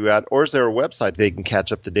follow you at, or is there a website they can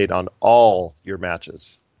catch up to date on all your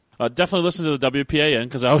matches? Definitely listen to the WPAN,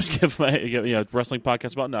 because I always give my wrestling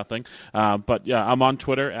podcast about nothing. But yeah, I'm on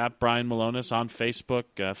Twitter at Brian Milonas, on Facebook,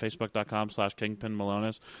 facebook.com/Kingpin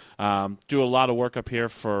Milonas. Do a lot of work up here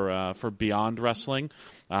for Beyond Wrestling.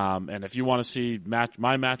 And if you want to see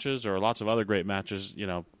my matches or lots of other great matches,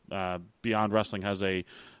 Beyond Wrestling has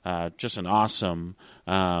just an awesome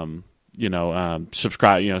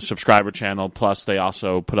subscriber channel. Plus, they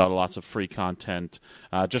also put out lots of free content.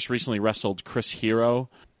 Just recently wrestled Chris Hero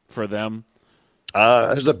for them.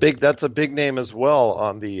 That's a big name as well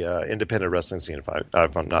on the independent wrestling scene. If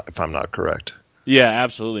I'm not correct. Yeah,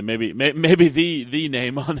 absolutely. Maybe the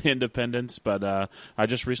name on the independents, but I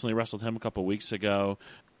just recently wrestled him a couple weeks ago.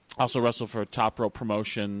 Also wrestled for Top Rope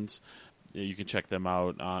Promotions. You can check them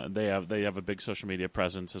out. They have a big social media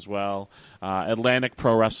presence as well. Atlantic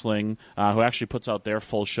Pro Wrestling, who actually puts out their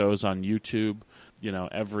full shows on YouTube.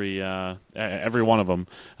 Every one of them.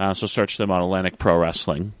 So search them on Atlantic Pro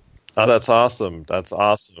Wrestling. Oh, that's awesome. That's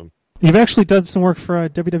awesome. You've actually done some work for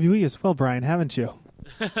WWE as well, Brian, haven't you?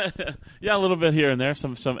 Yeah, a little bit here and there,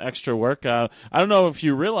 some extra work. I don't know if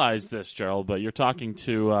you realize this, Gerald, but you're talking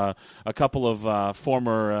to a couple of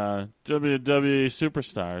former WWE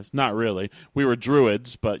superstars. Not really. We were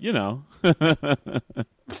druids, but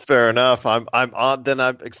Fair enough. I'm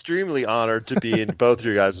extremely honored to be in both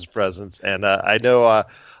your guys' presence, and I know our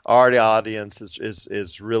audience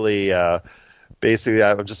is really. Basically,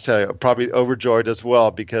 I'm just telling you, probably overjoyed as well,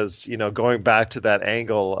 because going back to that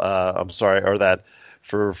angle.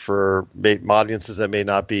 For audiences that may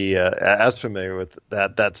not be as familiar with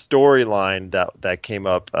that storyline that came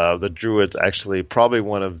up, the Druids actually probably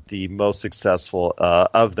one of the most successful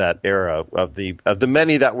of that era of the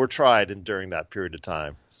many that were tried during that period of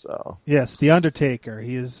time. So yes, the Undertaker.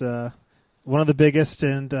 He is one of the biggest,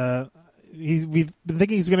 and we've been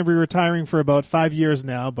thinking he's going to be retiring for about 5 years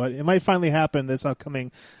now, but it might finally happen this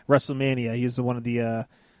upcoming Wrestlemania. He's one of the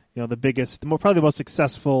the biggest, probably the most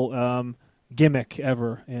successful gimmick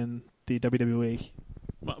ever in the WWE.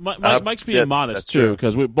 Mike's being modest too,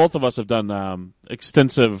 because both of us have done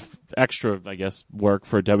extensive extra, work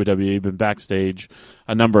for WWE. Been backstage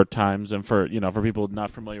a number of times, and for people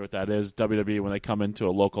not familiar with that is, WWE, when they come into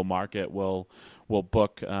a local market, will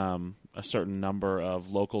book a certain number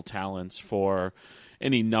of local talents for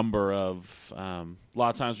any number of. A lot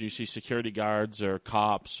of times when you see security guards or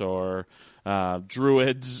cops or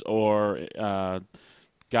druids or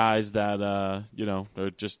guys that are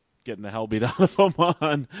just getting the hell beat out of them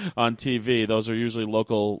on TV. Those are usually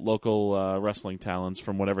local wrestling talents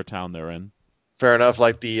from whatever town they're in. Fair enough.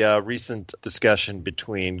 Like the recent discussion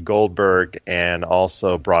between Goldberg and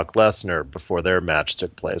also Brock Lesnar before their match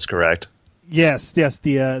took place, correct? Yes,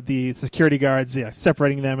 the security guards,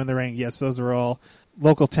 separating them in the ring. Yes, those are all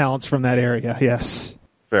local talents from that area. Yes.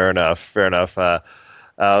 Fair enough. That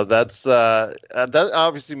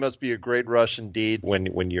obviously must be a great rush indeed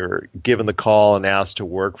when you're given the call and asked to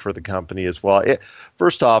work for the company as well.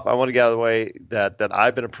 First off, I want to get out of the way that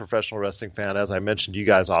I've been a professional wrestling fan, as I mentioned to you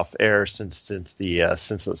guys off air since the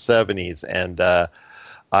 70s, and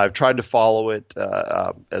I've tried to follow it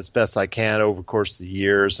as best I can over the course of the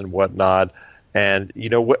years and whatnot. And,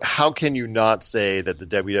 how can you not say that the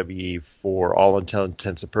WWE, for all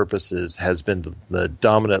intents and purposes, has been the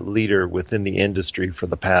dominant leader within the industry for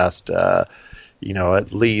the past, at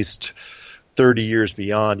least 30 years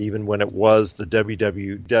beyond, even when it was the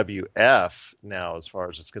WWF now, as far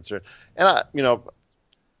as it's concerned. And,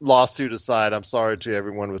 lawsuit aside, I'm sorry to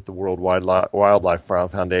everyone with the World Wildlife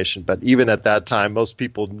Foundation, but even at that time, most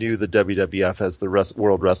people knew the WWF as the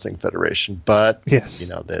World Wrestling Federation. But, yes.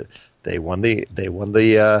 They won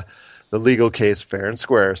the legal case fair and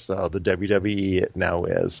square, so the WWE it now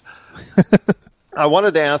is. I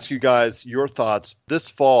wanted to ask you guys your thoughts. This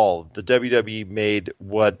fall, the WWE made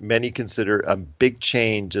what many consider a big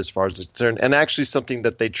change as far as it's concerned, and actually something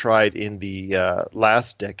that they tried in the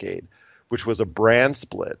last decade, which was a brand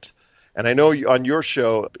split. And I know on your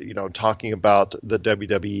show, talking about the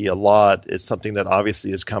WWE a lot is something that obviously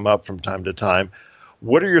has come up from time to time.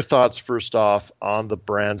 What are your thoughts, first off, on the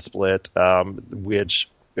brand split, which,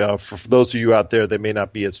 for those of you out there that may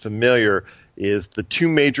not be as familiar, is the two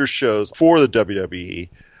major shows for the WWE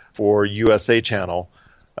for USA Channel,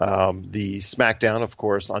 the SmackDown, of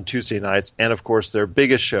course, on Tuesday nights, and, of course, their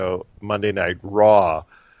biggest show, Monday Night Raw.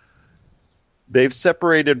 They've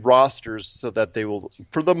separated rosters so that they will,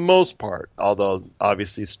 for the most part, although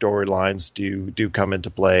obviously storylines do come into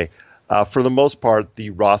play, for the most part, the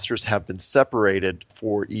rosters have been separated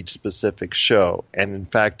for each specific show. And in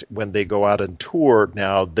fact, when they go out and tour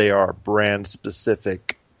now, they are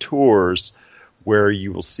brand-specific tours where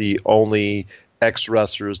you will see only X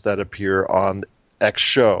wrestlers that appear on X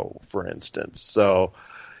show, for instance. So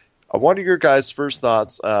I wonder your guys' first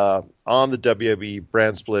thoughts on the WWE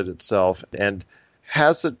brand split itself, and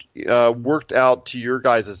has it worked out to your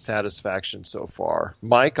guys' satisfaction so far?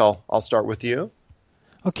 Mike, I'll start with you.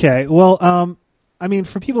 Okay, well,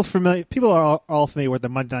 for people are all familiar with the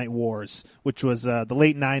Monday Night Wars, which was the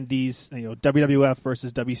late '90s, WWF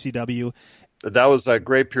versus WCW. That was a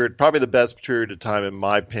great period, probably the best period of time, in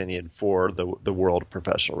my opinion, for the world of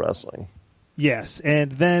professional wrestling. Yes,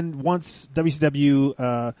 and then once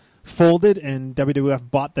WCW folded and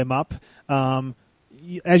WWF bought them up,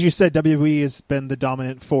 as you said, WWE has been the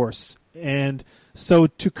dominant force, and so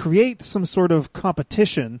to create some sort of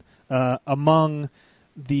competition among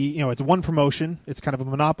it's one promotion, it's kind of a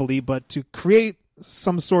monopoly, but to create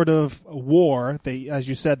some sort of war, as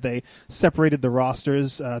you said, they separated the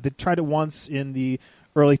rosters. They tried it once in the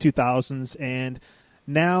early 2000s, and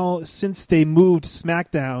now since they moved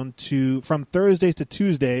SmackDown from Thursdays to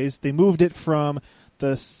Tuesdays, they moved it from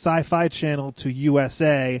the Sci-Fi Channel to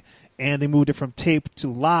USA, and they moved it from tape to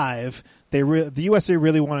live. The USA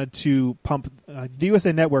really wanted to pump. The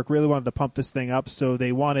USA Network really wanted to pump this thing up, so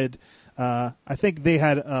they wanted. I think they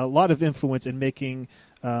had a lot of influence in making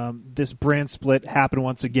this brand split happen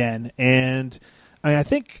once again, and I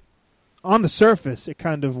think on the surface it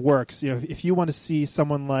kind of works. If you want to see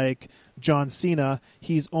someone like John Cena,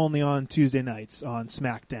 he's only on Tuesday nights on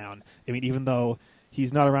SmackDown. even though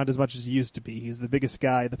he's not around as much as he used to be, he's the biggest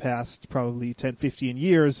guy the past probably 10, 15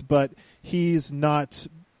 years, but he's not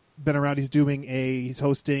been around. He's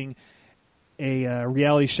hosting a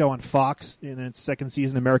reality show on Fox in its second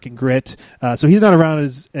season, American Grit. So he's not around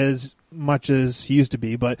as much as he used to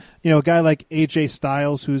be. But, a guy like AJ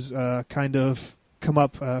Styles, who's kind of come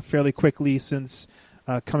up fairly quickly since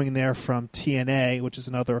coming there from TNA, which is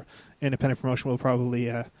another independent promotion we'll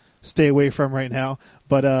probably stay away from right now.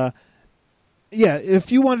 But,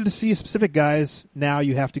 if you wanted to see specific guys, now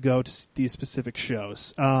you have to go to these specific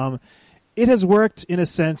shows. It has worked in a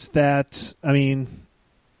sense that,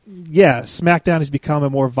 SmackDown has become a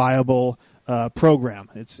more viable program.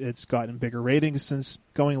 It's gotten bigger ratings since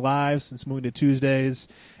going live, since moving to Tuesdays,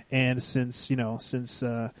 and since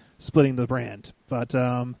splitting the brand. But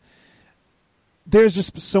there's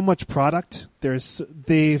just so much product.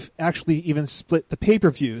 They've actually even split the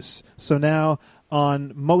pay-per-views. So now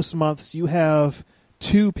on most months you have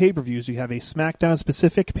two pay-per-views. You have a SmackDown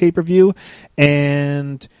specific pay-per-view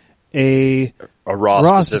and a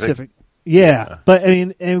Raw specific. Yeah, but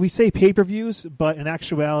and we say pay-per-views, but in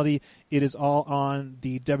actuality, it is all on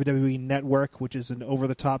the WWE Network, which is an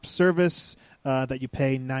over-the-top service that you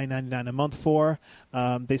pay $9.99 a month for.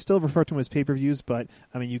 They still refer to them as pay-per-views, but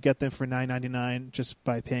I mean, you get them for $9.99 just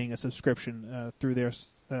by paying a subscription through their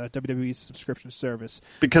WWE subscription service.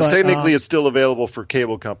 Because technically, it's still available for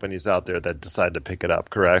cable companies out there that decide to pick it up.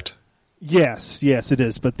 Correct? Yes, it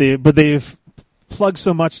is. But they've plug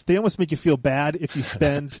so much, they almost make you feel bad if you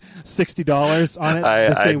spend $60 on it.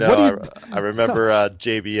 I know. I remember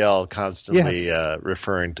JBL constantly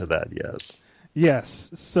referring to that.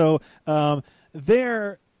 Yes. So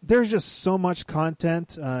there's just so much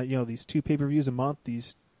content. These 2 pay-per-views a month,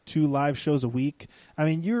 these 2 live shows a week. I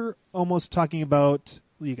mean, you're almost talking about,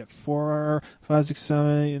 you get 4, 5, 6,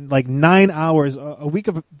 7, like 9 hours a week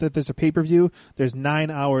of that. There's a pay-per-view. There's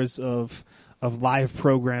 9 hours of live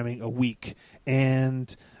programming a week.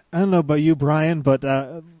 And I don't know about you, Brian, but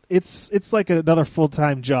it's like another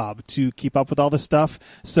full-time job to keep up with all this stuff.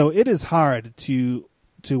 So it is hard to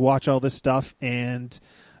watch all this stuff. And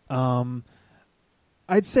I'd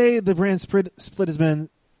say the brand split has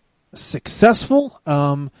been successful.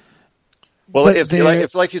 Well,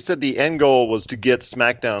 if like you said, the end goal was to get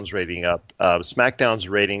SmackDown's rating up. SmackDown's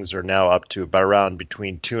ratings are now up to about around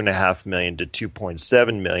between 2.5 million to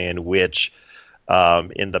 2.7 million, which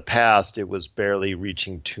in the past it was barely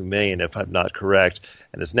reaching 2 million, if I'm not correct,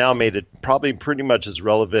 and it's now made it probably pretty much as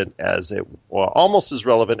relevant almost as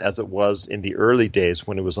relevant as it was in the early days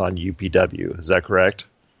when it was on UPW. Is that correct?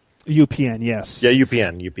 UPN, yes. Yeah,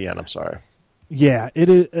 UPN. I'm sorry. Yeah, it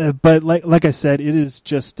is. But like I said, it is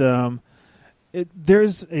just.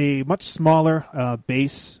 There's a much smaller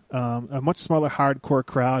base, a much smaller hardcore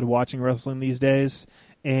crowd watching wrestling these days,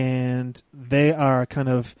 and they are kind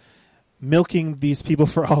of milking these people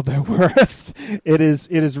for all they're worth. It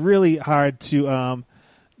is really hard to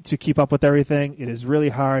keep up with everything. It is really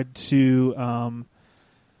hard to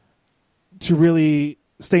really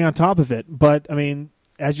stay on top of it. But I mean,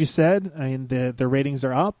 as you said, I mean the ratings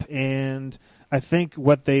are up, and I think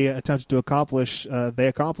what they attempted to accomplish, they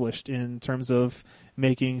accomplished in terms of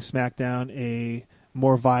making SmackDown a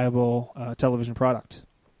more viable television product.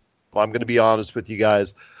 Well, I'm going to be honest with you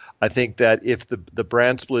guys. I think that if the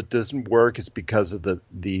brand split doesn't work, it's because of the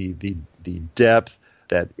depth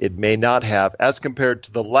that it may not have as compared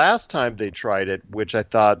to the last time they tried it, which I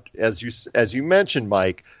thought, as you mentioned,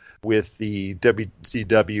 Mike, with the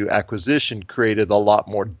WCW acquisition, created a lot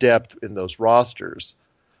more depth in those rosters.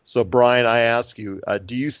 So, Brian, I ask you,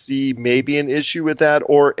 do you see maybe an issue with that,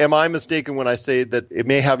 or am I mistaken when I say that it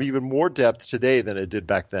may have even more depth today than it did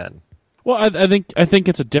back then? Well, I think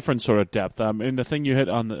it's a different sort of depth. I mean, the thing you hit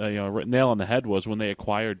on the nail on the head was when they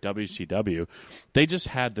acquired WCW, they just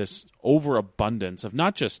had this overabundance of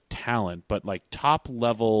not just talent, but like top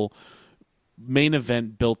level main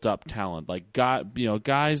event built up talent, like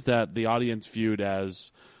guys that the audience viewed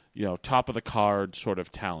as top of the card sort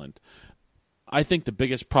of talent. I think the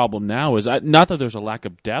biggest problem now is not that there's a lack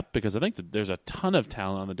of depth, because I think that there's a ton of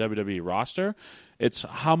talent on the WWE roster. It's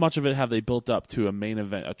how much of it have they built up to a main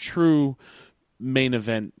event, a true main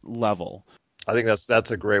event level. I think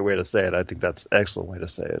that's a great way to say it. I think that's an excellent way to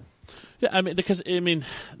say it. Yeah, I mean, because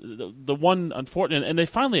the one unfortunate, and they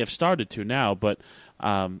finally have started to now, but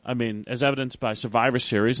I mean, as evidenced by Survivor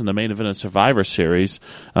Series and the main event of Survivor Series,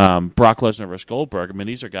 Brock Lesnar versus Goldberg. I mean,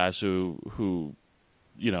 these are guys who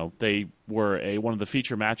they were one of the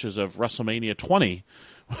feature matches of WrestleMania 20,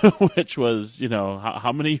 which was,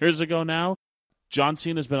 how many years ago now? John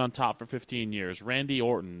Cena's been on top for 15 years. Randy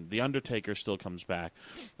Orton, The Undertaker still comes back.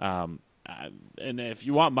 And if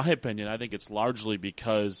you want my opinion, I think it's largely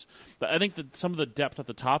because I think that some of the depth at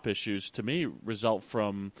the top issues, to me, result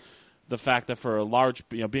from the fact that for a large,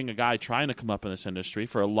 being a guy trying to come up in this industry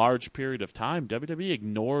for a large period of time, WWE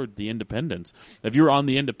ignored the independents. If you were on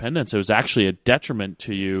the independents, it was actually a detriment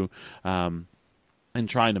to you in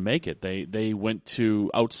trying to make it. They went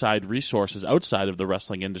to outside resources outside of the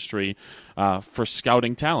wrestling industry for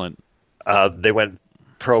scouting talent. They went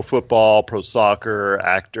pro football, pro soccer,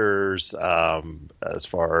 actors, as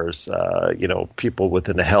far as people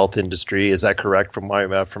within the health industry. Is that correct from my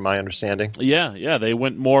understanding? Yeah, they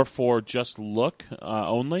went more for just look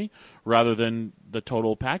only rather than the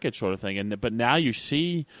total package sort of thing. But now you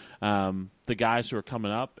see the guys who are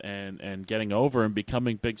coming up and getting over and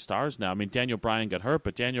becoming big stars now. I mean, Daniel Bryan got hurt,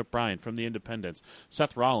 but Daniel Bryan from the Independents,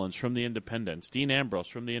 Seth Rollins from the Independents, Dean Ambrose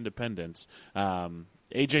from the Independents,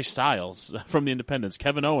 AJ Styles from the Independents,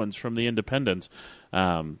 Kevin Owens from the Independents.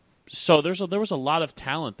 So there was a lot of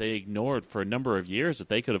talent they ignored for a number of years that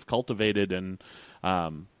they could have cultivated and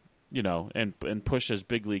and push as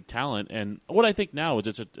big league talent. And what I think now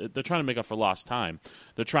is they're trying to make up for lost time.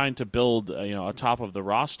 They're trying to build a top of the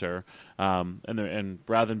roster, and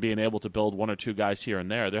rather than being able to build one or two guys here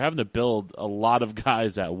and there, they're having to build a lot of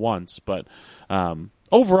guys at once. But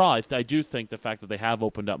overall, I do think the fact that they have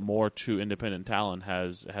opened up more to independent talent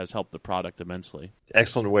has helped the product immensely.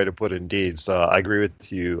 Excellent way to put it, indeed. So I agree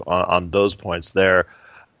with you on those points there.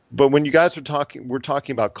 But when you guys we're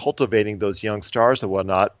talking about cultivating those young stars and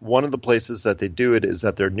whatnot, one of the places that they do it is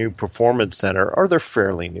at their new performance center, or their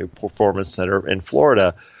fairly new performance center in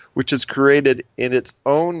Florida, which is created in its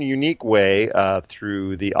own unique way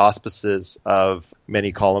through the auspices of,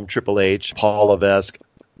 many call him Triple H, Paul Levesque,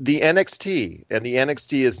 the NXT. And the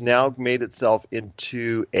NXT has now made itself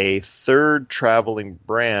into a third traveling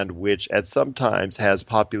brand, which at sometimes has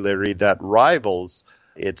popularity that rivals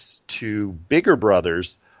its two bigger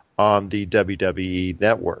brothers on the WWE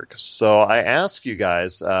network. So I ask you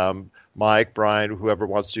guys, Mike, Brian, whoever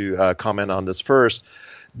wants to comment on this first,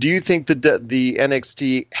 do you think that the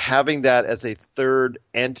NXT having that as a third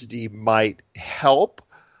entity might help,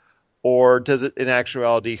 or does it in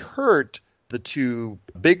actuality hurt the two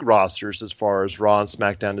big rosters as far as Raw and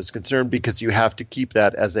SmackDown is concerned, because you have to keep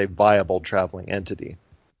that as a viable traveling entity?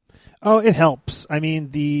 Oh, it helps. I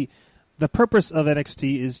mean, the purpose of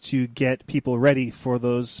NXT is to get people ready for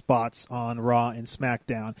those spots on Raw and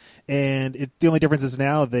SmackDown, and the only difference is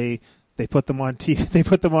now they put them on they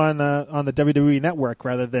put them on the WWE network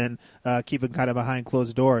rather than keep them kind of behind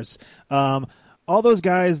closed doors. All those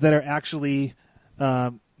guys that are actually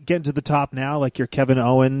getting to the top now, like your Kevin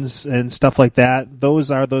Owens and stuff like that,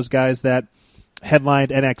 those are those guys that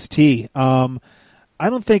headlined NXT. I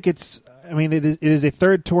don't think it's. I mean, it is a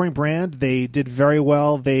third touring brand. They did very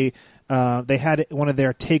well. They had one of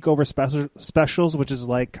their takeover specials, which is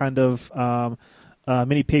like kind of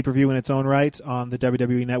mini pay-per-view in its own right on the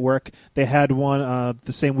WWE Network. They had one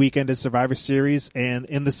the same weekend as Survivor Series, and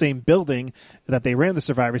in the same building that they ran the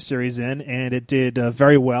Survivor Series in, and it did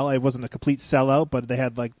very well. It wasn't a complete sellout, but they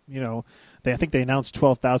had I think they announced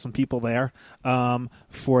 12,000 people there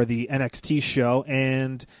for the NXT show.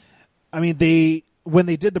 And I mean, when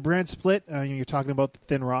they did the brand split, you're talking about the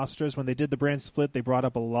thin rosters. When they did the brand split, they brought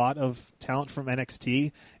up a lot of talent from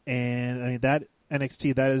NXT, and I mean that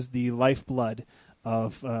NXT, that is the lifeblood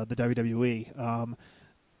of the WWE.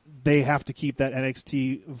 They have to keep that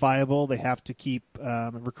NXT viable. They have to keep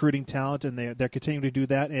recruiting talent, and they're continuing to do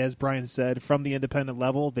that. As Brian said, from the independent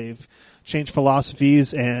level, they've changed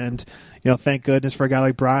philosophies, and thank goodness for a guy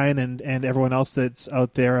like Brian and everyone else that's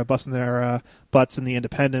out there busting their butts in the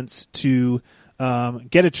independents to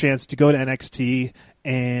get a chance to go to NXT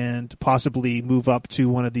and possibly move up to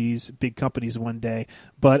one of these big companies one day.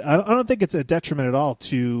 But I don't think it's a detriment at all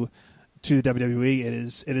to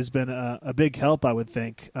WWE. It has been a big help, I would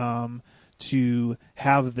think, to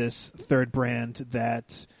have this third brand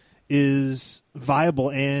that is viable,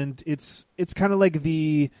 and it's kind of like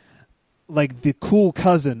the cool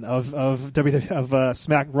cousin of Raw and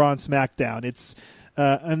SmackDown. It's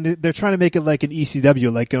and they're trying to make it like an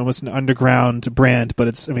ECW, like almost an underground brand, but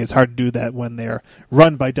it's hard to do that when they're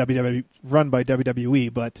run by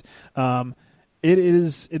WWE. But it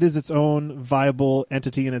is its own viable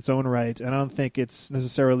entity in its own right, and I don't think it's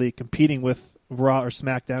necessarily competing with Raw or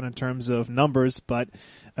SmackDown in terms of numbers, but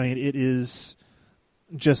I mean it is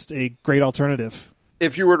just a great alternative.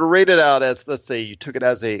 If you were to rate it out as, let's say, you took it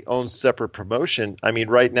as a own separate promotion, I mean,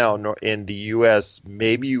 right now in the U.S.,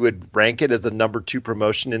 maybe you would rank it as a number 2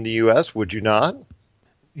 promotion in the U.S., would you not?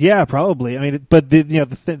 Yeah, probably. I mean, but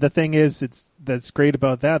the thing is, that's great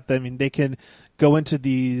about that. I mean, they can go into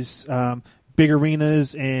these big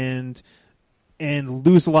arenas and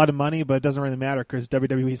lose a lot of money, but it doesn't really matter because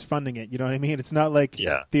WWE is funding it. You know what I mean? It's not like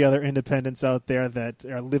the other independents out there that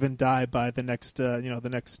live and die by the next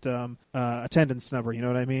attendance number. You know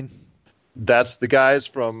what I mean? That's the guys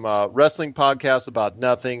from Wrestling Podcast About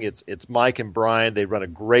Nothing. It's Mike and Brian. They run a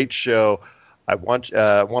great show. I want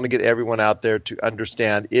to get everyone out there to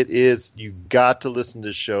understand you got to listen to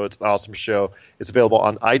this show. It's an awesome show. It's available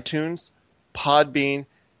on iTunes, Podbean,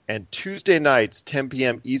 and Tuesday nights, 10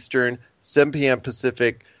 p.m. Eastern, 7 p.m.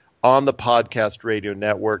 Pacific on the Podcast Radio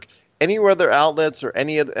Network. Any other outlets or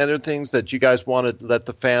any other things that you guys want to let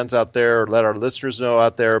the fans out there or let our listeners know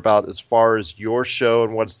out there about as far as your show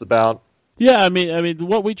and what it's about? Yeah, I mean,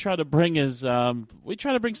 what we try to bring is we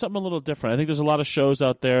try to bring something a little different. I think there's a lot of shows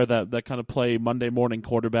out there that kind of play Monday morning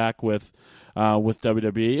quarterback with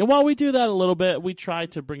WWE, and while we do that a little bit, we try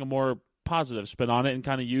to bring a more positive spin on it and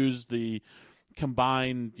kind of use the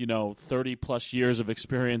combined 30 plus years of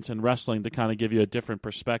experience in wrestling to kind of give you a different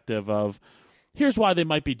perspective of here's why they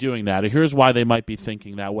might be doing that, or here's why they might be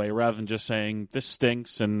thinking that way, rather than just saying this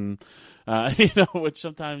stinks and which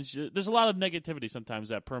sometimes there's a lot of negativity sometimes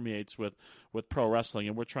that permeates with pro wrestling,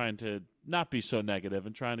 and we're trying to not be so negative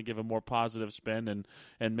and trying to give a more positive spin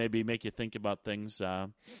and maybe make you think about things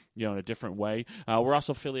in a different way. We're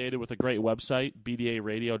also affiliated with a great website,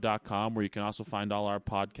 bdaradio.com, where you can also find all our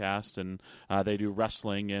podcasts, and they do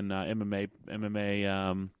wrestling and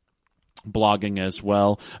MMA blogging as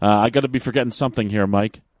well. I got to be forgetting something here,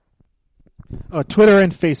 Mike. Twitter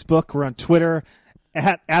and Facebook. We're on Twitter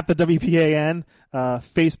at the WPAN,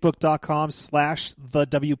 Facebook.com/the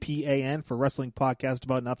WPAN for Wrestling Podcast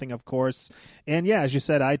About Nothing, of course. And yeah, as you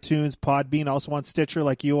said, iTunes, Podbean, also on Stitcher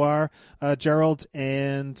like you are, Gerald.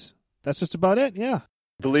 And that's just about it. Yeah.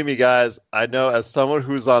 Believe me, guys, I know as someone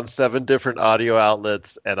who's on 7 different audio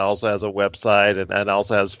outlets and also has a website and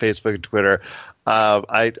also has Facebook and Twitter,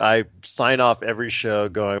 I sign off every show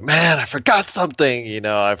going, man, I forgot something.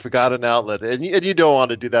 I forgot an outlet. And you don't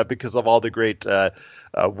want to do that because of all the great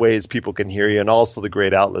ways people can hear you and also the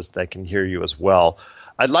great outlets that can hear you as well.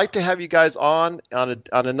 I'd like to have you guys on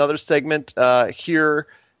another segment here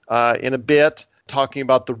in a bit, talking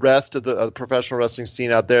about the rest of the professional wrestling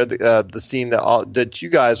scene out there, the scene that you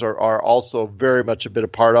guys are also very much a bit a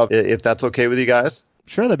part of, if that's okay with you guys.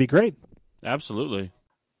 Sure, that'd be great. Absolutely.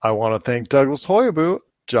 I want to thank Douglas Houghaboo,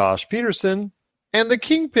 Josh Pederson, and the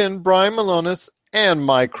Kingpin, Brian Milonas, and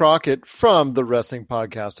Mike Crockett from the Wrestling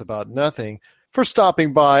Podcast About Nothing for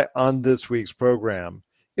stopping by on this week's program.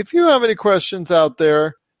 If you have any questions out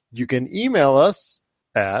there, you can email us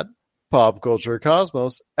at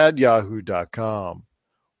popculturecosmos@yahoo.com,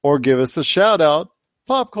 or give us a shout out,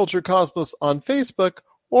 Pop Culture Cosmos on Facebook,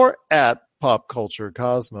 or at Pop Culture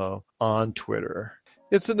Cosmo on Twitter.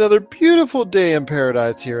 It's another beautiful day in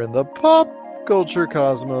paradise here in the Pop Culture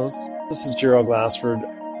Cosmos. This is Gerald Glassford.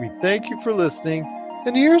 We thank you for listening,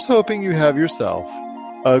 and here's hoping you have yourself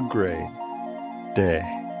a great day.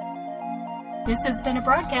 This has been a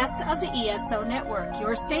broadcast of the ESO Network,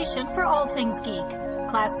 your station for all things geek.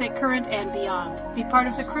 Classic, current, and beyond. Be part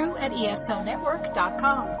of the crew at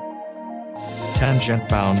ESONetwork.com. Tangent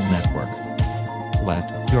Bound Network.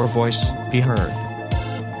 Let your voice be heard.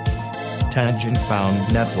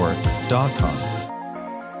 TangentBoundNetwork.com